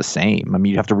looks the same. I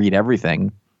mean, you have to read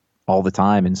everything all the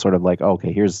time and sort of like,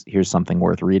 okay, here's something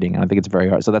worth reading. And I think it's very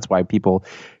hard. So that's why people,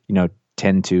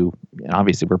 tend to, and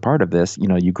obviously we're part of this,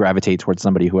 you gravitate towards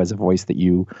somebody who has a voice that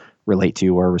you relate to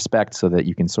or respect so that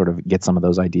you can sort of get some of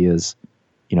those ideas,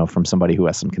 from somebody who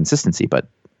has some consistency. But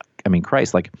I mean,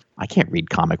 Christ, like I can't read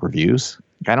comic reviews.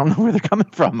 I don't know where they're coming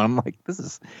from. I'm like,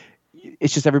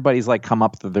 it's just everybody's like come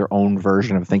up with their own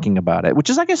version of thinking about it, which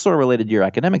is, I guess, sort of related to your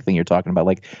academic thing you're talking about.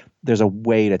 Like there's a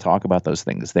way to talk about those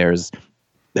things. There's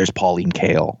Pauline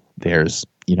Kael. There's,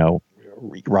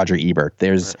 Roger Ebert.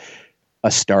 There's a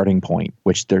starting point,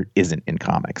 which there isn't in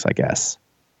comics, I guess.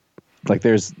 Like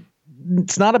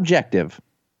it's not objective,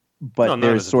 but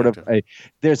there's sort of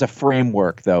there's a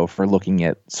framework though for looking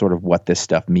at sort of what this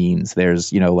stuff means.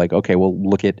 There's, like, okay, well,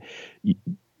 look at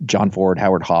John Ford,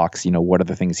 Howard Hawks, what are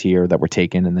the things here that were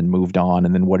taken and then moved on?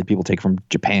 And then what did people take from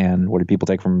Japan? What did people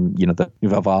take from, the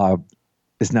Nouveau Vague?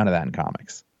 There's none of that in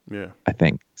comics. Yeah. I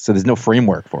think. So there's no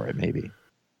framework for it, maybe.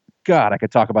 God, I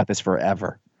could talk about this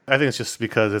forever. I think it's just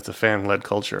because it's a fan-led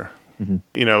culture. Mm-hmm.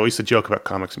 We used to joke about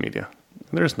comics media.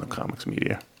 There's no comics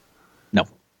media. No.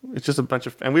 It's just a bunch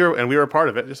of, and we were a part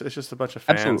of it. It's just a bunch of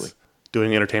fans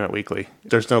doing Entertainment Weekly.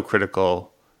 There's no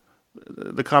critical,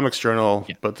 the Comics Journal,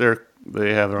 but they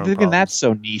have their own problems. And that's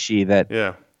so niche-y that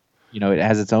it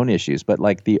has its own issues. But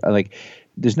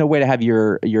there's no way to have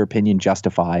your opinion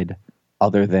justified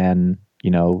other than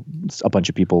a bunch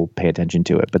of people pay attention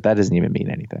to it. But that doesn't even mean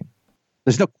anything.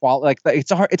 There's no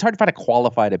it's hard to find a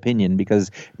qualified opinion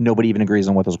because nobody even agrees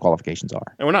on what those qualifications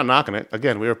are. And we're not knocking it.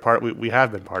 Again, we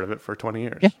have been part of it for 20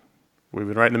 years. Yeah. We've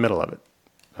been right in the middle of it.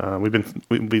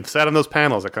 We've sat in those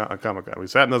panels at Comic-Con. We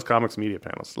sat in those comics media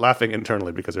panels, laughing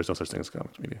internally because there's no such thing as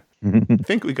comics media. I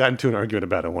think we got into an argument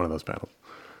about it in one of those panels.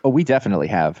 Oh, we definitely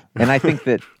have. And I think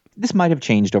that this might have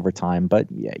changed over time, but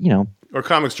Or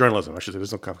comics journalism, I should say.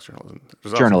 There's no comics journalism.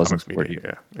 There's journalism. Comics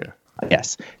media. Yeah.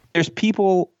 Yes. There's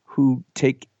people who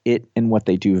take it and what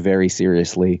they do very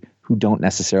seriously who don't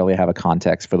necessarily have a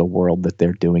context for the world that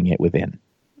they're doing it within,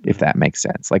 if that makes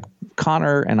sense. Like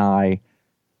Connor and I,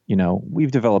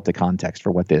 we've developed a context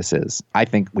for what this is. I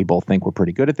think we both think we're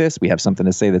pretty good at this. We have something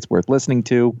to say that's worth listening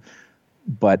to,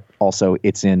 but also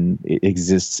it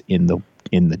exists in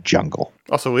the jungle.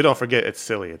 Also, we don't forget it's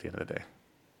silly at the end of the day.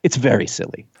 It's very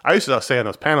silly. I used to say on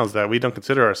those panels that we don't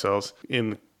consider ourselves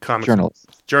in comics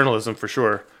journalism for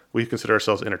sure. We consider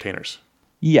ourselves entertainers.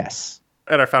 Yes.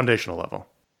 At our foundational level.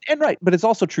 And right, but it's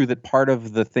also true that part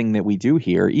of the thing that we do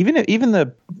here, even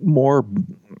the more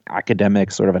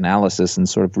academic sort of analysis and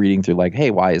sort of reading through like,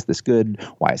 hey, why is this good?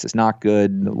 Why is this not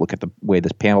good? Look at the way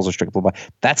this panels are structured. Blah, blah.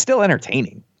 That's still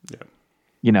entertaining. Yeah.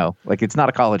 You know, like it's not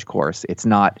a college course. It's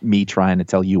not me trying to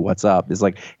tell you what's up. It's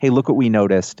like, hey, look what we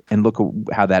noticed and look at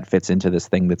how that fits into this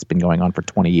thing that's been going on for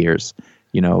 20 years.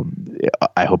 You know,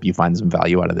 I hope you find some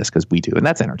value out of this because we do. And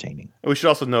that's entertaining. We should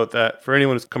also note that for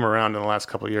anyone who's come around in the last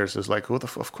couple of years is like,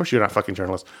 of course you're not fucking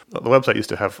journalists. The website used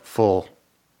to have full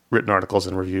written articles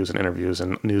and reviews and interviews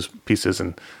and news pieces.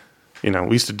 And, you know,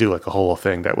 we used to do like a whole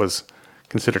thing that was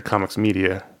considered comics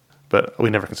media. But we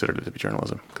never considered it to be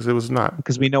journalism because it was not.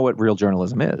 Because we know what real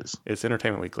journalism is. It's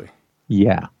Entertainment Weekly.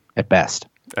 Yeah, at best.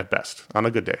 At best, on a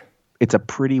good day. It's a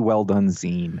pretty well done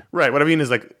zine. Right. What I mean is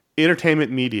like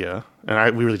entertainment media,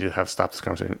 and we really did have to stop this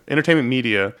conversation. Entertainment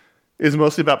media is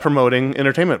mostly about promoting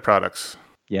entertainment products.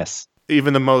 Yes.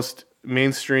 Even the most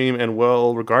mainstream and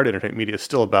well-regarded entertainment media is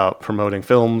still about promoting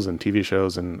films and TV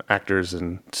shows and actors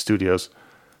and studios.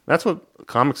 That's what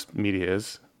comics media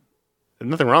is. There's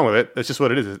nothing wrong with it. It's just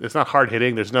what it is. It's not hard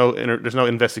hitting. There's no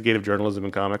investigative journalism in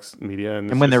comics media,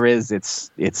 and when there is, it's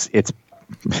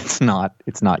not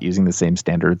using the same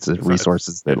standards as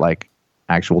resources that like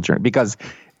actual journal, because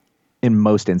in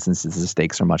most instances the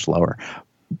stakes are much lower.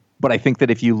 But I think that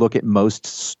if you look at most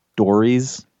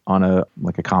stories on a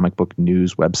comic book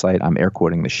news website, I'm air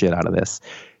quoting the shit out of this,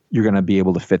 you're going to be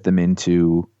able to fit them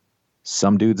into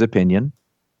some dude's opinion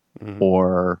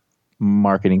or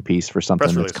marketing piece for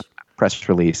something press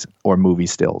release or movie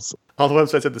stills. All the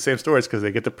websites have the same stories because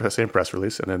they get the same press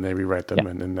release and then they rewrite them. Yeah.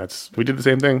 And then we did the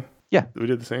same thing. Yeah. We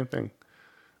did the same thing.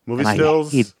 Movie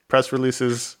stills, press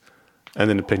releases, and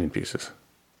then opinion pieces.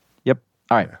 Yep.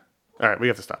 All right. Yeah. All right. We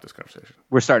have to stop this conversation.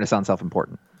 We're starting to sound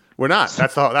self-important. We're not.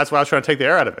 That's why I was trying to take the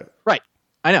air out of it. Right.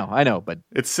 I know, but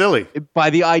it's silly. By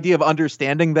the idea of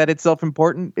understanding that it's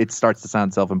self-important, it starts to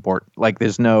sound self-important. Like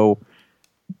there's no,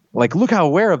 like, look how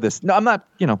aware of this. No, I'm not,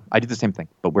 I do the same thing,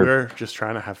 but we're just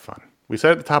trying to have fun. We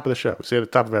said at the top of the show. We say at the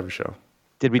top of every show.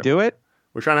 Did we do it?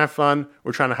 We're trying to have fun.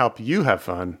 We're trying to help you have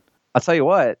fun. I'll tell you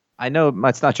what. I know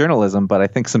it's not journalism, but I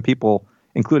think some people,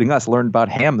 including us, learned about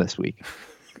ham this week.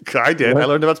 I did. I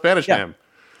learned about Spanish ham.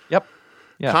 Yep.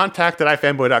 Yeah.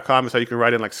 Contact@ifanboy.com is how you can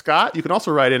write in like Scott. You can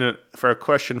also write in for a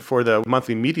question for the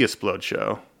monthly Media Splode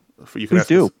show. You can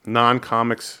Please ask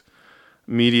non-comics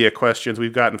media questions.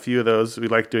 We've gotten a few of those. We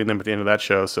like doing them at the end of that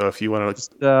show. So if you want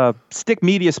to stick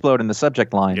Media Splode in the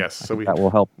subject line, yes, so that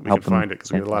will help. We can find it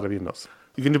because we get a lot of emails.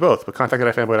 You can do both, but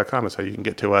contact@ifanboy.com is how you can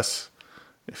get to us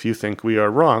if you think we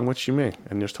are wrong, which you may,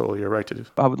 and there's totally your right to do.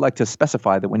 I would like to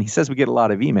specify that when he says we get a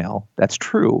lot of email, that's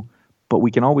true, but we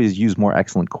can always use more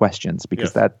excellent questions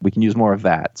because we can use more of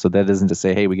that. So that isn't to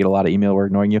say, hey, we get a lot of email, we're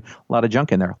ignoring you. A lot of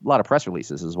junk in there. A lot of press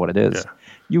releases is what it is. Yeah.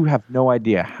 You have no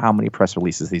idea how many press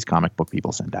releases these comic book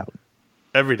people send out.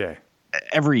 Every day.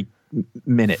 Every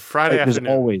minute. Friday afternoon.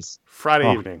 There's always.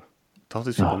 Friday evening. Don't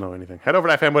these people know anything. Head over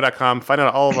to ifanboy.com. Find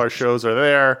out all of our shows are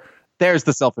there. There's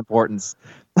the self-importance.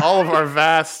 All of our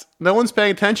vast. No one's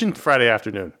paying attention Friday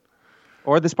afternoon.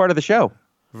 Or this part of the show.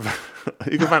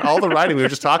 You can find all the writing we were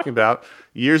just talking about.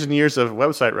 Years and years of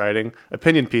website writing,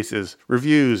 opinion pieces,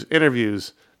 reviews,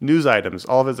 interviews, news items.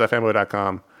 All of it is at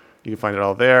ifanboy.com. You can find it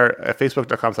all there. At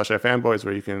facebook.com/ifanboy is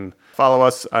where you can follow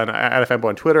us at ifanboy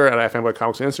on Twitter, at ifanboy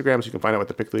comics on Instagram, so you can find out what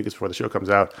the pick league is before the show comes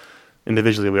out.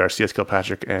 Individually, we are CS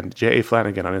Kilpatrick and J.A.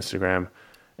 Flanagan on Instagram.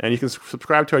 And you can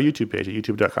subscribe to our YouTube page at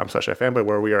youtube.com/ifanboy,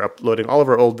 where we are uploading all of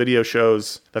our old video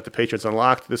shows that the patrons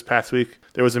unlocked this past week.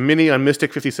 There was a mini on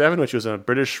Mystic 57, which was a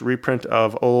British reprint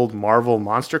of old Marvel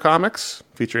monster comics,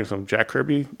 featuring some Jack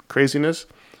Kirby craziness.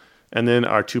 And then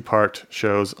our 2-part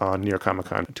shows on New York Comic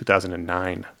Con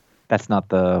 2009. That's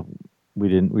not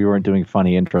we weren't doing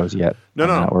funny intros yet.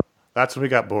 No. That's when we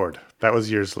got bored. That was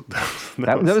years.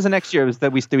 that was the next year. It was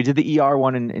that we did the ER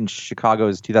one in Chicago. It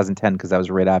was 2010 because that was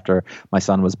right after my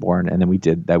son was born, and then we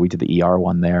did the ER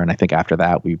one there. And I think after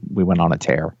that we went on a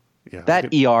tear. Yeah,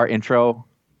 that ER intro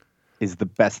is the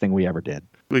best thing we ever did.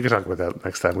 We can talk about that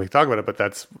next time we talk about it, but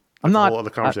that's a whole other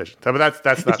conversation. But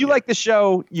that's not. If you like the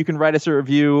show, you can write us a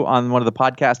review on one of the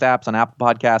podcast apps on Apple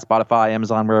Podcasts, Spotify,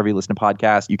 Amazon, wherever you listen to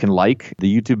podcasts. You can like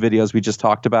the YouTube videos we just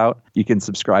talked about. You can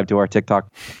subscribe to our TikTok.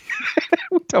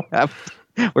 We don't have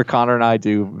where Connor and I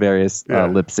do various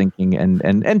lip syncing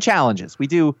and challenges. We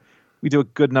do a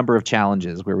good number of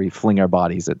challenges where we fling our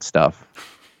bodies at stuff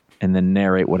and then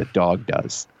narrate what a dog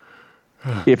does.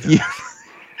 If you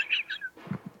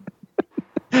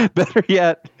better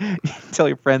yet, tell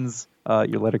your friends,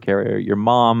 your letter carrier, your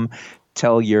mom,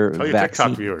 tell your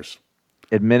TikTok viewers.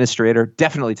 Administrator,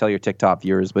 definitely tell your TikTok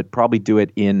viewers, but probably do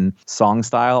it in song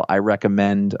style. I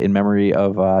recommend, in memory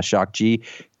of Shock G,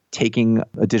 taking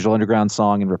a Digital Underground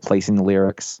song and replacing the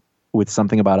lyrics with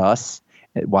something about us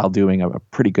while doing a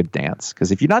pretty good dance.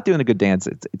 Because if you're not doing a good dance,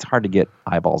 it's hard to get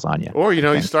eyeballs on you. Or,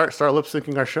 you start lip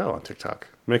syncing our show on TikTok.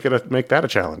 Make that a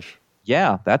challenge.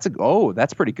 Yeah, that's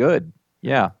pretty good.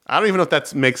 Yeah. I don't even know if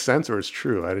that makes sense or is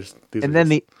true.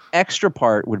 The extra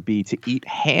part would be to eat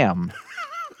ham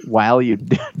while you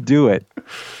do it.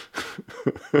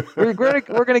 We're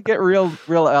gonna get real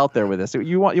out there with this.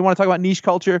 You want to talk about niche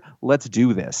culture? Let's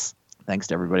do this. Thanks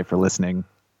to everybody for listening.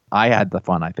 I had the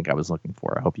fun I think I was looking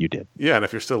for. I hope you did. Yeah, and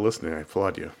if you're still listening, I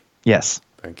applaud you. Yes.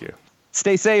 Thank you.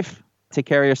 Stay safe. Take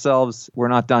care of yourselves. We're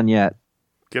not done yet.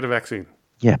 Get a vaccine.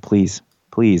 Yeah, please.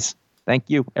 Please. Thank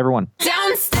you, everyone. Down